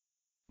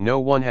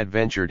 No one had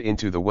ventured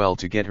into the well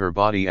to get her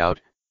body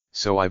out,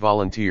 so I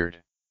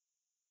volunteered.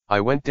 I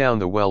went down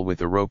the well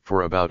with a rope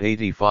for about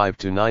 85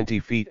 to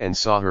 90 feet and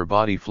saw her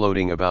body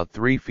floating about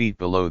 3 feet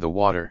below the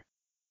water.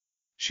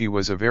 She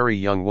was a very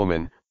young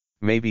woman,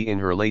 maybe in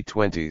her late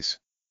 20s.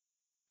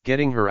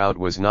 Getting her out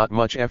was not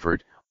much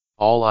effort,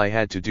 all I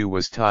had to do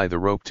was tie the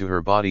rope to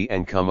her body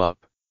and come up.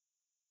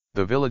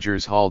 The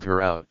villagers hauled her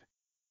out.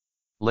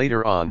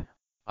 Later on,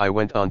 I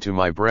went on to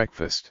my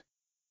breakfast.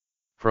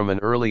 From an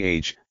early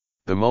age,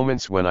 the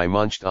moments when I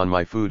munched on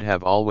my food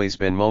have always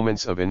been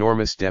moments of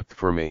enormous depth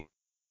for me.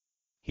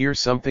 Here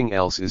something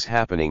else is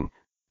happening,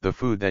 the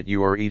food that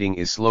you are eating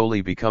is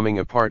slowly becoming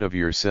a part of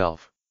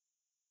yourself.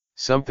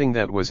 Something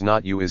that was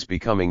not you is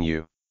becoming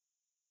you.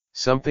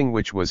 Something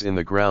which was in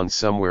the ground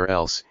somewhere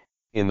else,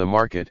 in the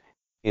market,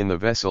 in the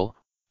vessel,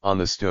 on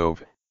the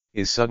stove,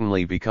 is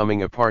suddenly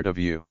becoming a part of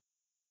you.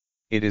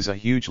 It is a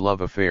huge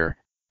love affair,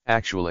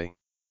 actually.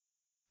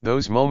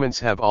 Those moments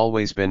have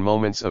always been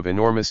moments of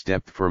enormous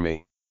depth for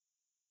me.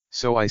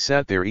 So I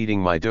sat there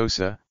eating my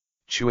dosa,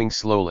 chewing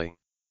slowly.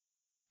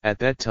 At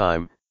that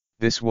time,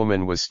 this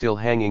woman was still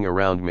hanging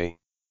around me.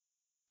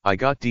 I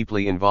got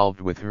deeply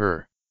involved with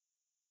her.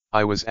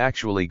 I was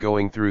actually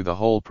going through the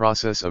whole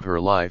process of her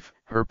life,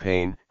 her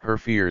pain, her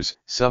fears,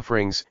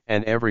 sufferings,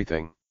 and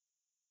everything.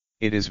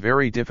 It is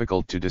very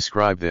difficult to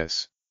describe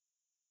this.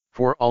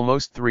 For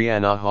almost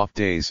 3.5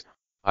 days,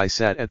 I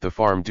sat at the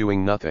farm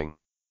doing nothing.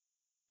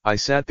 I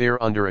sat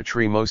there under a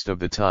tree most of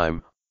the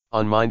time,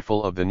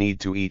 unmindful of the need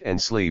to eat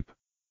and sleep.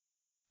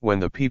 When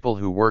the people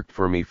who worked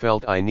for me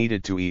felt I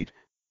needed to eat,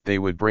 they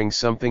would bring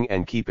something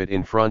and keep it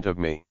in front of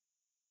me.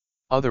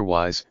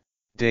 Otherwise,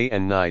 day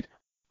and night,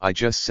 I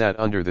just sat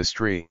under this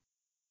tree.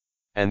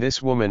 And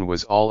this woman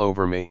was all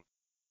over me.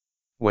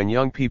 When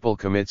young people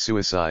commit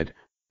suicide,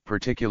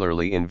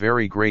 particularly in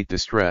very great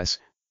distress,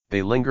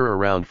 they linger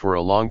around for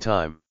a long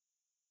time.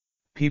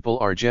 People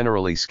are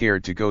generally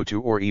scared to go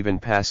to or even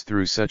pass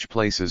through such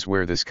places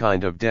where this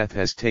kind of death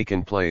has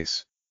taken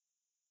place.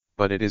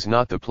 But it is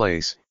not the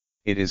place,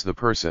 it is the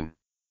person.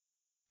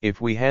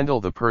 If we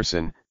handle the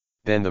person,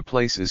 then the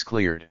place is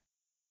cleared.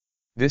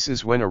 This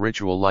is when a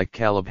ritual like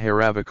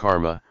Kalabhairava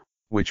karma,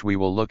 which we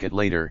will look at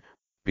later,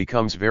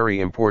 becomes very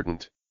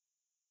important.